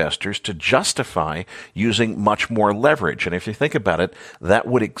institutional investors to justify using much more leverage. And if you think about it, that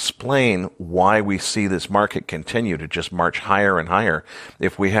would explain why we see this market continue to just march higher and higher.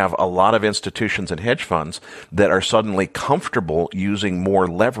 If we have a lot of institutions and hedge funds that are suddenly comfortable using more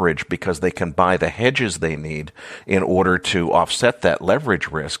leverage because they can buy the hedges they need in order to offset that leverage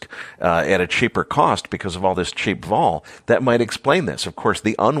risk at a cheaper cost because of all this cheap vol, that might explain this. Of course,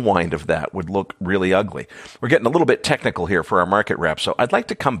 the unwind of that would look really ugly. We're getting a little bit technical here for our market wrap, so I'd like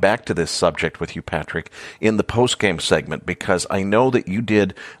to come back to this subject with you, Patrick, in the post-game segment, because I know that you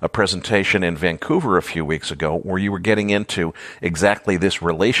did a presentation in Vancouver a few weeks ago where you were getting into exactly this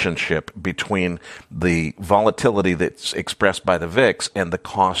relationship between the volatility that's expressed by the VIX and the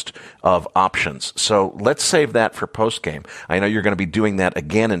cost of options. So let's save that for post-game. I know you're going to be doing that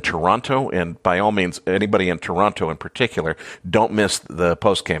again in Toronto, and by all means, anybody in Toronto in particular, don't miss the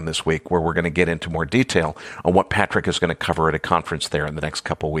post-game this week where we're going to get into more detail on what Patrick is going to cover at a conference there in the next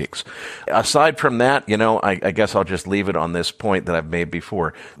couple weeks. Aside from that, I guess I'll just leave it on this point that I've made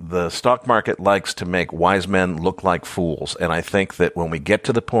before. The stock market likes to make wise men look like fools, and I think that when we get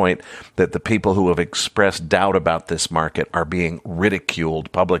to the point that the people who have expressed doubt about this market are being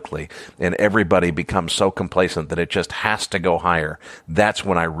ridiculed publicly and everybody becomes so complacent that it just has to go higher, that's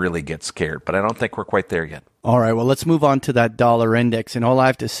when I really get scared. But I don't think we're quite there yet. All right, well, let's move on to that dollar index. And all I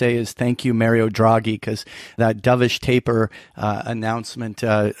have to say is thank you, Mario Draghi, because that dovish taper announcement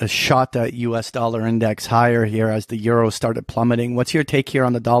shot that U.S. dollar index higher here as the euro started plummeting. What's your take here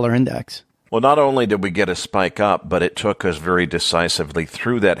on the dollar index? Well, not only did we get a spike up, but it took us very decisively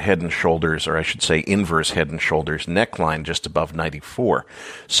through that head and shoulders, or I should say inverse head and shoulders neckline just above 94.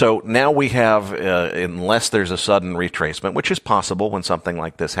 So now we have, unless there's a sudden retracement, which is possible when something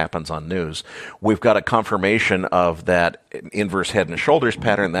like this happens on news, we've got a confirmation of that inverse head and shoulders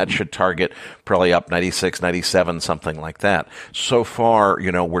pattern. That should target probably up 96, 97, something like that. So far,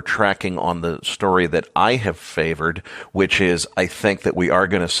 we're tracking on the story that I have favored, which is I think that we are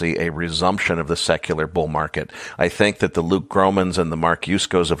going to see a resumption of the secular bull market. I think that the Luke Gromans and the Mark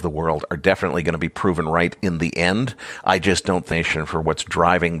Yuskos of the world are definitely going to be proven right in the end. I just don't think for what's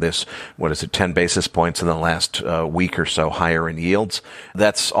driving this, 10 basis points in the last week or so higher in yields.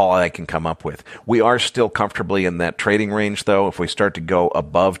 That's all I can come up with. We are still comfortably in that trading range, though. If we start to go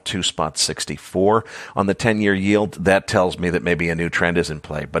above 2.64 on the 10-year yield, that tells me that maybe a new trend is in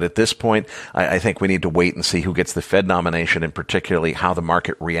play. But at this point, I think we need to wait and see who gets the Fed nomination and particularly how the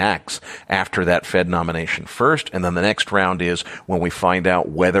market reacts after that Fed nomination first, and then the next round is when we find out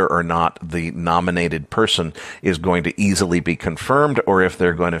whether or not the nominated person is going to easily be confirmed or if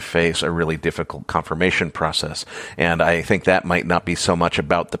they're going to face a really difficult confirmation process. And I think that might not be so much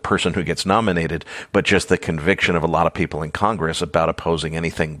about the person who gets nominated, but just the conviction of a lot of people in Congress about opposing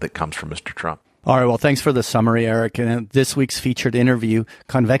anything that comes from Mr. Trump. All right, well, thanks for the summary, Eric. And in this week's featured interview,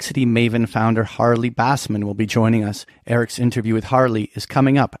 Convexity Maven founder Harley Bassman will be joining us. Eric's interview with Harley is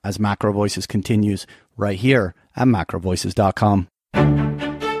coming up as Macro Voices continues right here at macrovoices.com.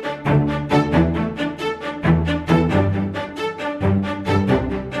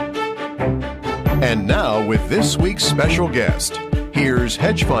 And now with this week's special guest, here's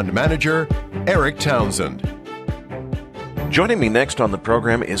hedge fund manager Erik Townsend. Joining me next on the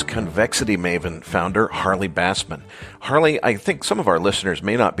program is Convexity Maven founder Harley Bassman. Harley, I think some of our listeners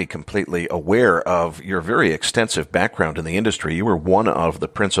may not be completely aware of your very extensive background in the industry. You were one of the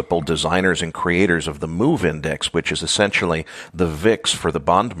principal designers and creators of the MOVE Index, which is essentially the VIX for the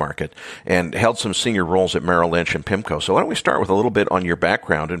bond market, and held some senior roles at Merrill Lynch and PIMCO. So why don't we start with a little bit on your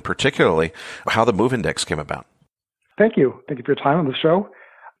background and particularly how the MOVE Index came about? Thank you. Thank you for your time on the show.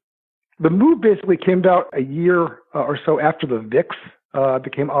 The move basically came about a year or so after the VIX. It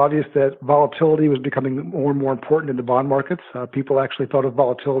became obvious that volatility was becoming more and more important in the bond markets. People actually thought of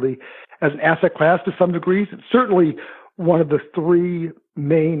volatility as an asset class to some degrees. It's certainly one of the three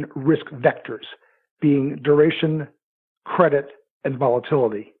main risk vectors, being duration, credit, and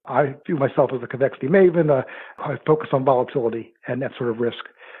volatility. I view myself as a convexity maven. I focus on volatility and that sort of risk.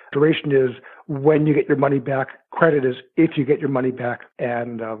 Duration is when you get your money back. Credit is if you get your money back.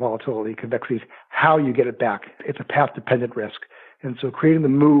 And volatility, convexity is how you get it back. It's a path-dependent risk. And so creating the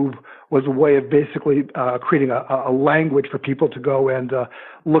MOVE was a way of basically creating a language for people to go and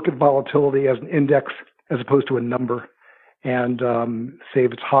look at volatility as an index as opposed to a number and say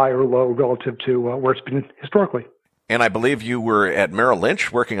if it's high or low relative to where it's been historically. And I believe you were at Merrill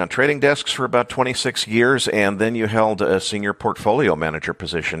Lynch working on trading desks for about 26 years, and then you held a senior portfolio manager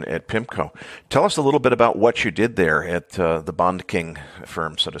position at PIMCO. Tell us a little bit about what you did there at the Bond King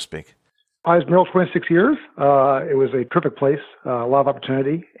firm, so to speak. I was Merrill 26 years. It was a terrific place, a lot of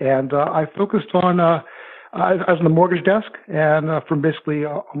opportunity, and I focused on I was on the mortgage desk, and from basically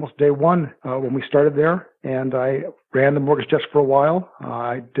almost day one when we started there, and I ran the mortgage desk for a while.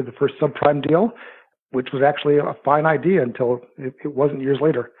 I did the first subprime deal, which was actually a fine idea until it wasn't years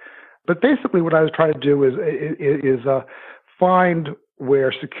later. But basically what I was trying to do is find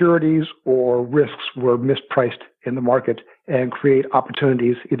where securities or risks were mispriced in the market and create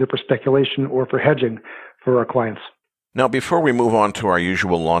opportunities either for speculation or for hedging for our clients. Now, before we move on to our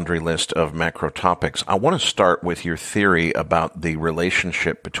usual laundry list of macro topics, I want to start with your theory about the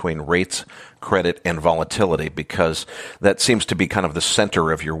relationship between rates, credit, and volatility, because that seems to be kind of the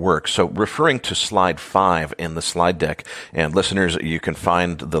center of your work. So referring to slide 5 in the slide deck, and listeners, you can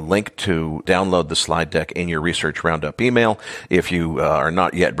find the link to download the slide deck in your Research Roundup email. If you are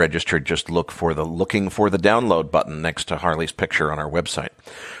not yet registered, just looking for the download button next to Harley's picture on our website.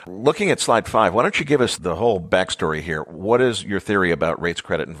 Looking at slide 5, why don't you give us the whole backstory here? What is your theory about rates,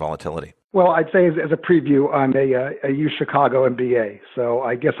 credit, and volatility? Well, I'd say as a preview, I'm a U Chicago MBA. So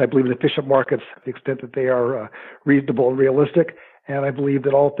I guess I believe in efficient markets to the extent that they are reasonable and realistic. And I believe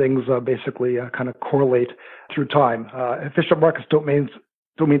that all things basically kind of correlate through time. Efficient markets don't mean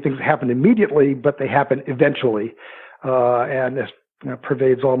things happen immediately, but they happen eventually. And this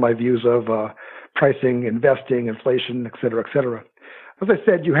pervades all my views of pricing, investing, inflation, et cetera, et cetera. As I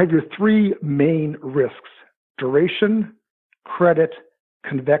said, you have your three main risks: duration, credit,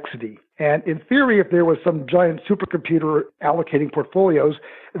 convexity. And in theory, if there was some giant supercomputer allocating portfolios,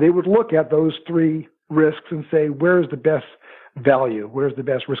 they would look at those three risks and say, where's the best value? Where's the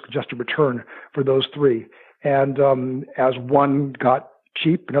best risk-adjusted return for those three? And as one got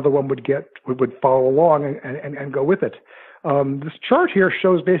cheap, another one would follow along and go with it. This chart here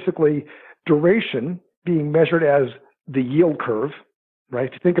shows basically duration being measured as the yield curve, right?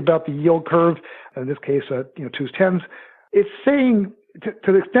 If you think about the yield curve, in this case, 2s, 10s, it's saying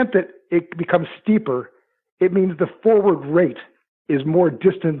to the extent that it becomes steeper, it means the forward rate is more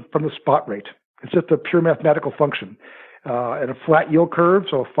distant from the spot rate. It's just a pure mathematical function. At a flat yield curve,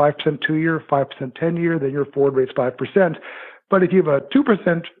 so a 5% 2-year, 5% 10-year, then your forward rate's 5%. But if you have a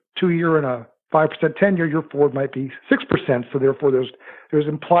 2% 2-year and a 5% 10-year, your forward might be 6%. So therefore, there's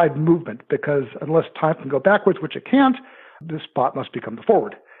implied movement, because unless time can go backwards, which it can't, the spot must become the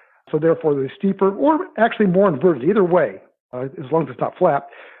forward. So therefore, the steeper, or actually more inverted, either way, as long as it's not flat,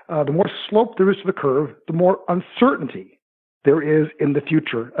 the more slope there is to the curve, the more uncertainty there is in the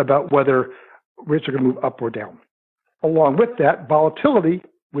future about whether rates are going to move up or down. Along with that, volatility,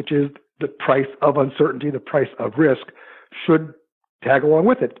 which is the price of uncertainty, the price of risk, should tag along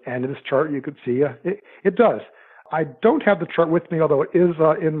with it. And in this chart, you could see it does. I don't have the chart with me, although it is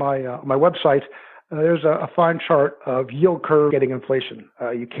in my website. There's a fine chart of yield curve getting inflation.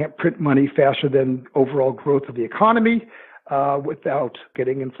 You can't print money faster than overall growth of the economy without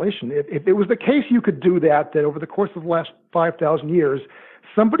getting inflation. If it was the case you could do that over the course of the last 5,000 years,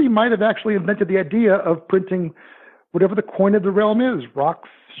 somebody might have actually invented the idea of printing whatever the coin of the realm is, rocks,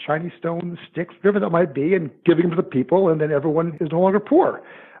 shiny stones, sticks, whatever that might be, and giving them to the people, and then everyone is no longer poor.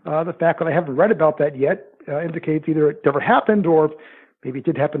 The fact that I haven't read about that yet indicates either it never happened, or maybe it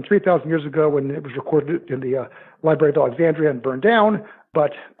did happen 3,000 years ago when it was recorded in the Library of Alexandria and burned down,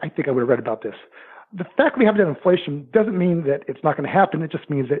 but I think I would have read about this. The fact we haven't had inflation doesn't mean that it's not going to happen. It just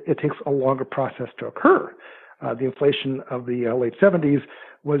means that it takes a longer process to occur. The inflation of the late 70s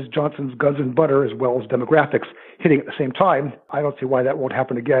was Johnson's guns and butter as well as demographics hitting at the same time. I don't see why that won't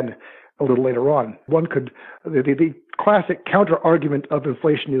happen again a little later on. The classic counter-argument of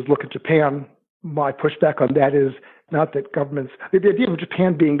inflation is look at Japan. My pushback on that is not that governments, the idea of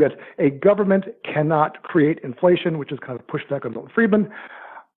Japan being that a government cannot create inflation, which is kind of pushback on Milton Friedman.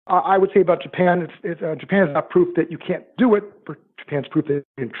 I would say about Japan, Japan is not proof that you can't do it, but Japan's proof that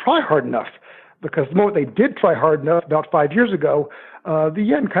you can try hard enough. Because the moment they did try hard enough, about 5 years ago, the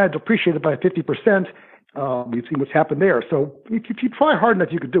yen kind of depreciated by 50%. We've seen what's happened there. So if you try hard enough,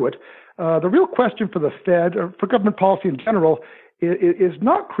 you could do it. The real question for the Fed, or for government policy in general, is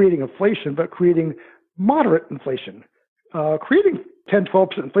not creating inflation, but creating moderate inflation. Creating 10,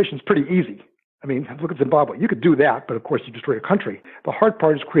 12% inflation is pretty easy. I mean, look at Zimbabwe. You could do that, but of course you destroy a country. The hard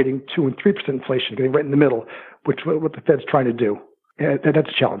part is creating 2 and 3% inflation, getting right in the middle, which is what the Fed's trying to do. And that's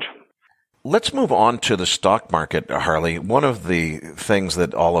a challenge. Let's move on to the stock market, Harley. One of the things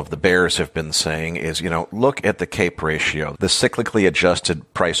that all of the bears have been saying is, look at the CAPE ratio, the cyclically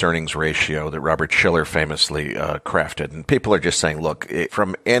adjusted price earnings ratio that Robert Shiller famously crafted. And people are just saying, look,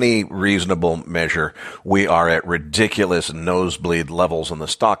 from any reasonable measure, we are at ridiculous nosebleed levels in the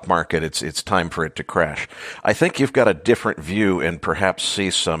stock market. It's time for it to crash. I think you've got a different view and perhaps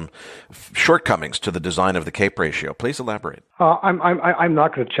see some shortcomings to the design of the CAPE ratio. Please elaborate. I'm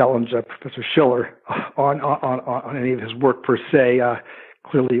not going to challenge Professor Shiller on any of his work per se.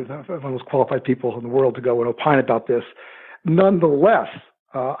 Clearly, one of those qualified people in the world to go and opine about this. Nonetheless,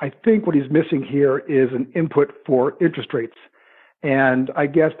 I think what he's missing here is an input for interest rates. And I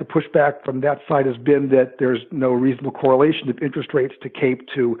guess the pushback from that side has been that there's no reasonable correlation of interest rates to CAPE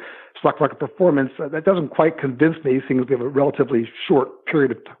to stock market performance. That doesn't quite convince me, seeing as we have a relatively short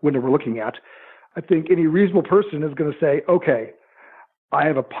period of window we're looking at. I think any reasonable person is going to say, okay, I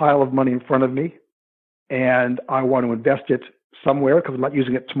have a pile of money in front of me and I want to invest it somewhere because I'm not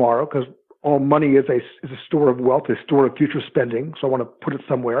using it tomorrow, because all money is a store of wealth, a store of future spending. So I want to put it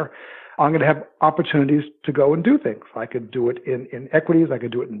somewhere. I'm going to have opportunities to go and do things. I could do it in equities. I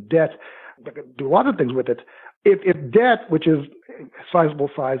could do it in debt. I could do a lot of things with it. If debt, which is a sizable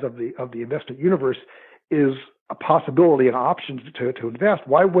size of the investment universe, is a possibility, an option to invest,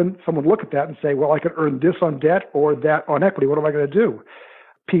 why wouldn't someone look at that and say, well, I could earn this on debt or that on equity. What am I going to do?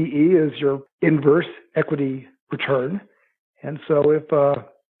 PE is your inverse equity return. And so if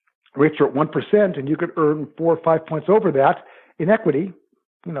rates are at 1% and you could earn 4 or 5 points over that in equity,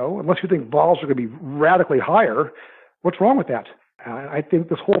 unless you think vols are going to be radically higher, what's wrong with that? I think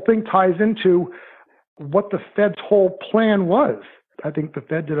this whole thing ties into what the Fed's whole plan was. I think the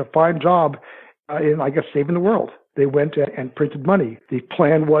Fed did a fine job in, saving the world. They went and printed money. The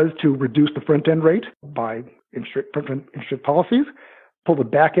plan was to reduce the front end rate by interest policies, pull the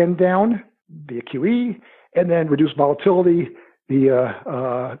back end down via QE, and then reduce volatility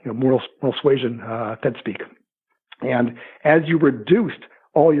via moral suasion, Fed speak. And as you reduced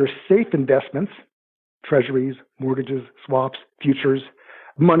all your safe investments, treasuries, mortgages, swaps, futures,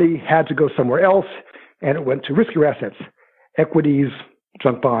 money had to go somewhere else, and it went to riskier assets, equities,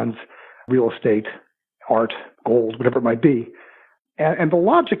 junk bonds, real estate, art, gold, whatever it might be. And the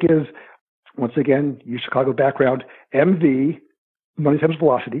logic is, once again, use Chicago background, MV, money times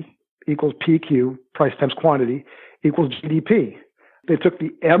velocity, equals PQ, price times quantity, equals GDP. They took the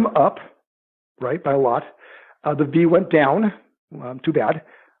M up, right, by a lot. The V went down, too bad.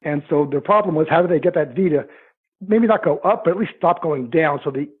 And so the problem was, how do they get that V to maybe not go up, but at least stop going down,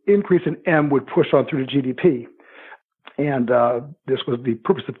 so the increase in M would push on through to GDP. And this was the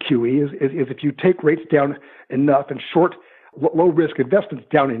purpose of QE, is if you take rates down enough and short low-risk investments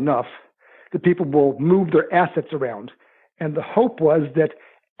down enough, the people will move their assets around. And the hope was that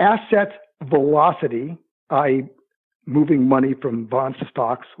asset velocity, i.e. moving money from bonds to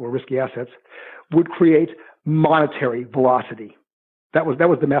stocks or risky assets, would create monetary velocity. That was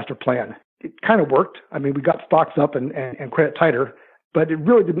the master plan. It kind of worked. I mean, we got stocks up and credit tighter, but it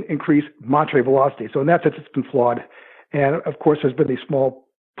really didn't increase monetary velocity. So in that sense, it's been flawed. And of course, there's been a small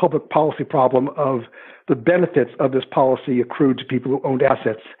public policy problem of the benefits of this policy accrued to people who owned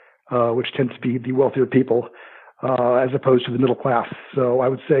assets, which tend to be the wealthier people, as opposed to the middle class. So I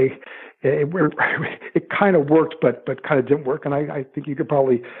would say it kind of worked, but kind of didn't work. And I think you could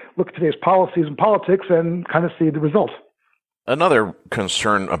probably look at today's policies and politics and kind of see the result. Another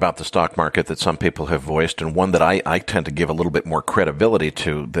concern about the stock market that some people have voiced, and one that I tend to give a little bit more credibility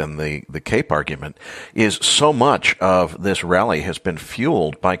to than the CAPE argument, is so much of this rally has been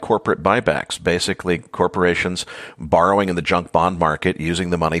fueled by corporate buybacks. Basically, corporations borrowing in the junk bond market, using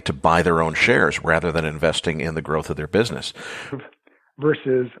the money to buy their own shares rather than investing in the growth of their business.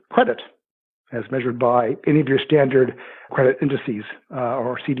 Versus credit, as measured by any of your standard credit indices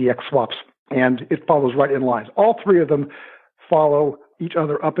or CDX swaps. And it follows right in lines. All three of them follow each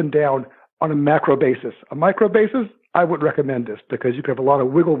other up and down on a macro basis. A micro basis, I would recommend this because you could have a lot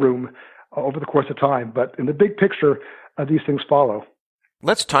of wiggle room over the course of time. But in the big picture, these things follow.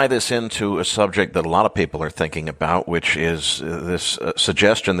 Let's tie this into a subject that a lot of people are thinking about, which is this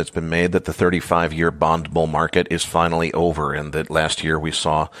suggestion that's been made that the 35-year bond bull market is finally over and that last year we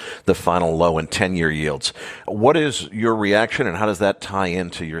saw the final low in 10-year yields. What is your reaction and how does that tie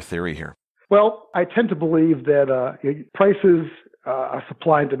into your theory here? Well, I tend to believe that prices are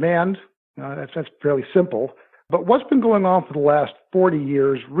supply and demand. That's fairly simple. But what's been going on for the last 40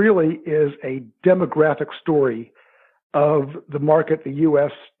 years really is a demographic story of the market, the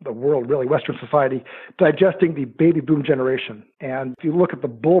U.S., the world, really, Western society, digesting the baby boom generation. And if you look at the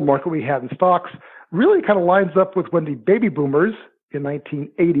bull market we had in stocks, really kind of lines up with when the baby boomers in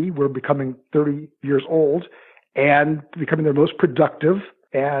 1980 were becoming 30 years old and becoming the most productive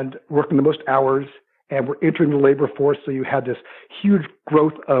and working the most hours and were entering the labor force. So you had this huge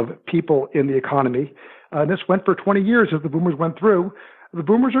growth of people in the economy. And this went for 20 years as the boomers went through. The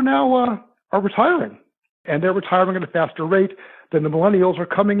boomers are now are retiring, and they're retiring at a faster rate than the millennials are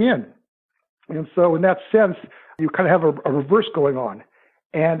coming in. And so in that sense, you kind of have a reverse going on.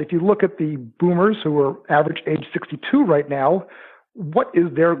 And if you look at the boomers who are average age 62 right now, what is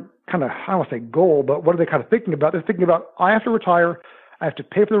their kind of, I don't want to say goal, but what are they kind of thinking about? They're thinking about, I have to retire, I have to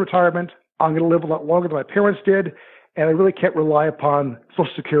pay for the retirement, I'm going to live a lot longer than my parents did, and I really can't rely upon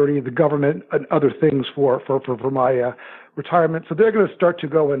Social Security, the government, and other things for my retirement. So they're going to start to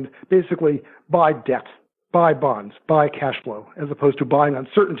go and basically buy debt, buy bonds, buy cash flow, as opposed to buying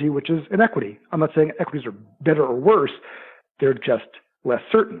uncertainty, which is an equity. I'm not saying equities are better or worse. They're just less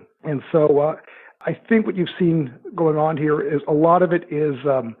certain. And so I think what you've seen going on here is a lot of it is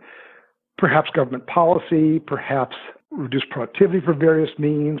perhaps government policy, perhaps reduced productivity for various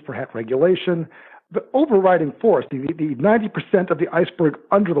means, perhaps regulation. The overriding force, the 90% of the iceberg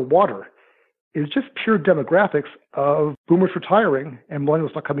under the water, is just pure demographics of boomers retiring and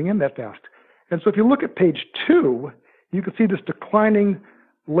millennials not coming in that fast. And so if you look at page 2, you can see this declining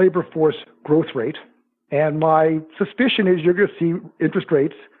labor force growth rate. And my suspicion is you're going to see interest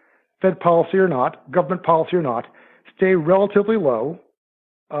rates, Fed policy or not, government policy or not, stay relatively low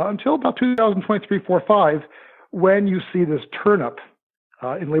until about 2023, 4, 5, when you see this turn up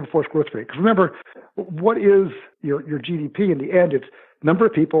in labor force growth rate. Because remember, what is your GDP in the end? It's number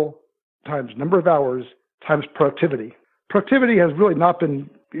of people times number of hours times productivity. Productivity has really not been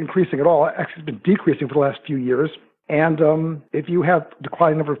increasing at all. Actually, it's been decreasing for the last few years. And if you have a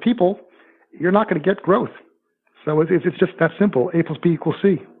declining number of people, you're not going to get growth. So it's just that simple. A plus B equals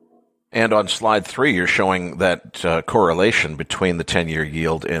C. And on slide 3, you're showing that correlation between the 10-year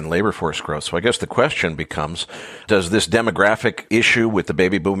yield and labor force growth. So I guess the question becomes, does this demographic issue with the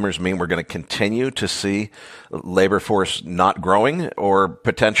baby boomers mean we're going to continue to see labor force not growing, or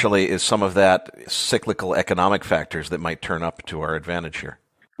potentially is some of that cyclical economic factors that might turn up to our advantage here?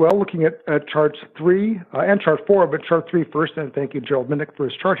 Well, looking at charts 3 and chart 4, but chart 3 first, and thank you, Gerald Minnick, for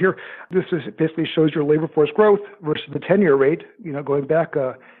his chart here. This basically shows your labor force growth versus the 10-year rate, going back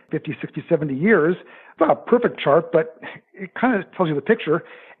 50, 60, 70 years. It's not a perfect chart, but it kind of tells you the picture.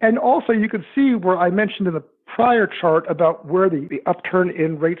 And also you can see where I mentioned in the prior chart about where the upturn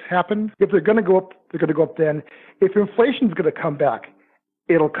in rates happen. If they're going to go up, they're going to go up then. If inflation is going to come back,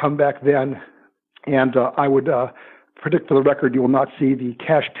 it'll come back then. And I would predict for the record, you will not see the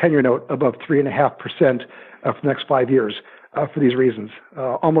cash 10-year note above 3.5% for the next 5 years for these reasons.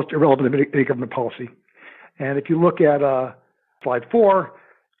 Almost irrelevant to any government policy. And if you look at slide 4,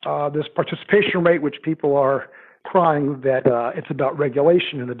 this participation rate, which people are crying that it's about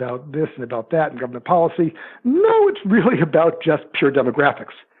regulation and about this and about that and government policy. No, it's really about just pure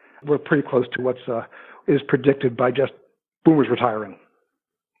demographics. We're pretty close to what is predicted by just boomers retiring.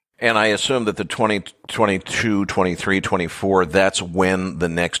 And I assume that the 2022, 23, 24, that's when the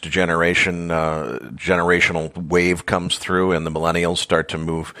next generational wave comes through and the millennials start to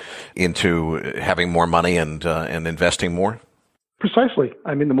move into having more money and investing more? Precisely.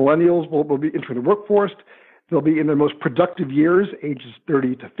 I mean, the millennials will be entering the workforce. They'll be in their most productive years, ages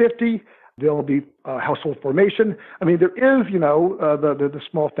 30 to 50. There'll be household formation. I mean, there is, the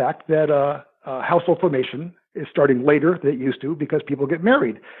small fact that household formation is starting later than it used to because people get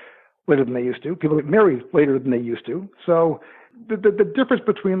married later than they used to. People get married later than they used to. So the difference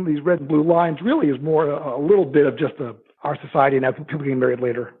between these red and blue lines really is more a little bit of just our society and people getting married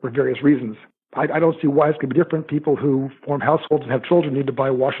later for various reasons. I don't see why it's going to be different. People who form households and have children need to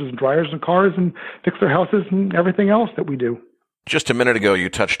buy washers and dryers and cars and fix their houses and everything else that we do. Just a minute ago, you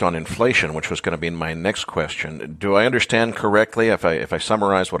touched on inflation, which was going to be my next question. Do I understand correctly, if I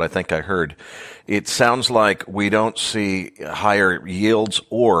summarize what I think I heard, it sounds like we don't see higher yields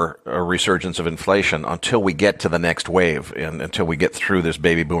or a resurgence of inflation until we get to the next wave and until we get through this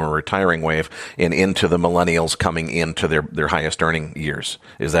baby boomer retiring wave and into the millennials coming into their highest earning years.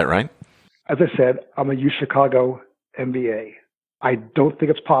 Is that right? As I said, I'm a UChicago MBA. I don't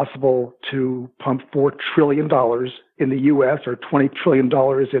think it's possible to pump $4 trillion in the U.S. or $20 trillion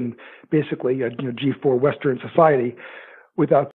in basically G4 Western society without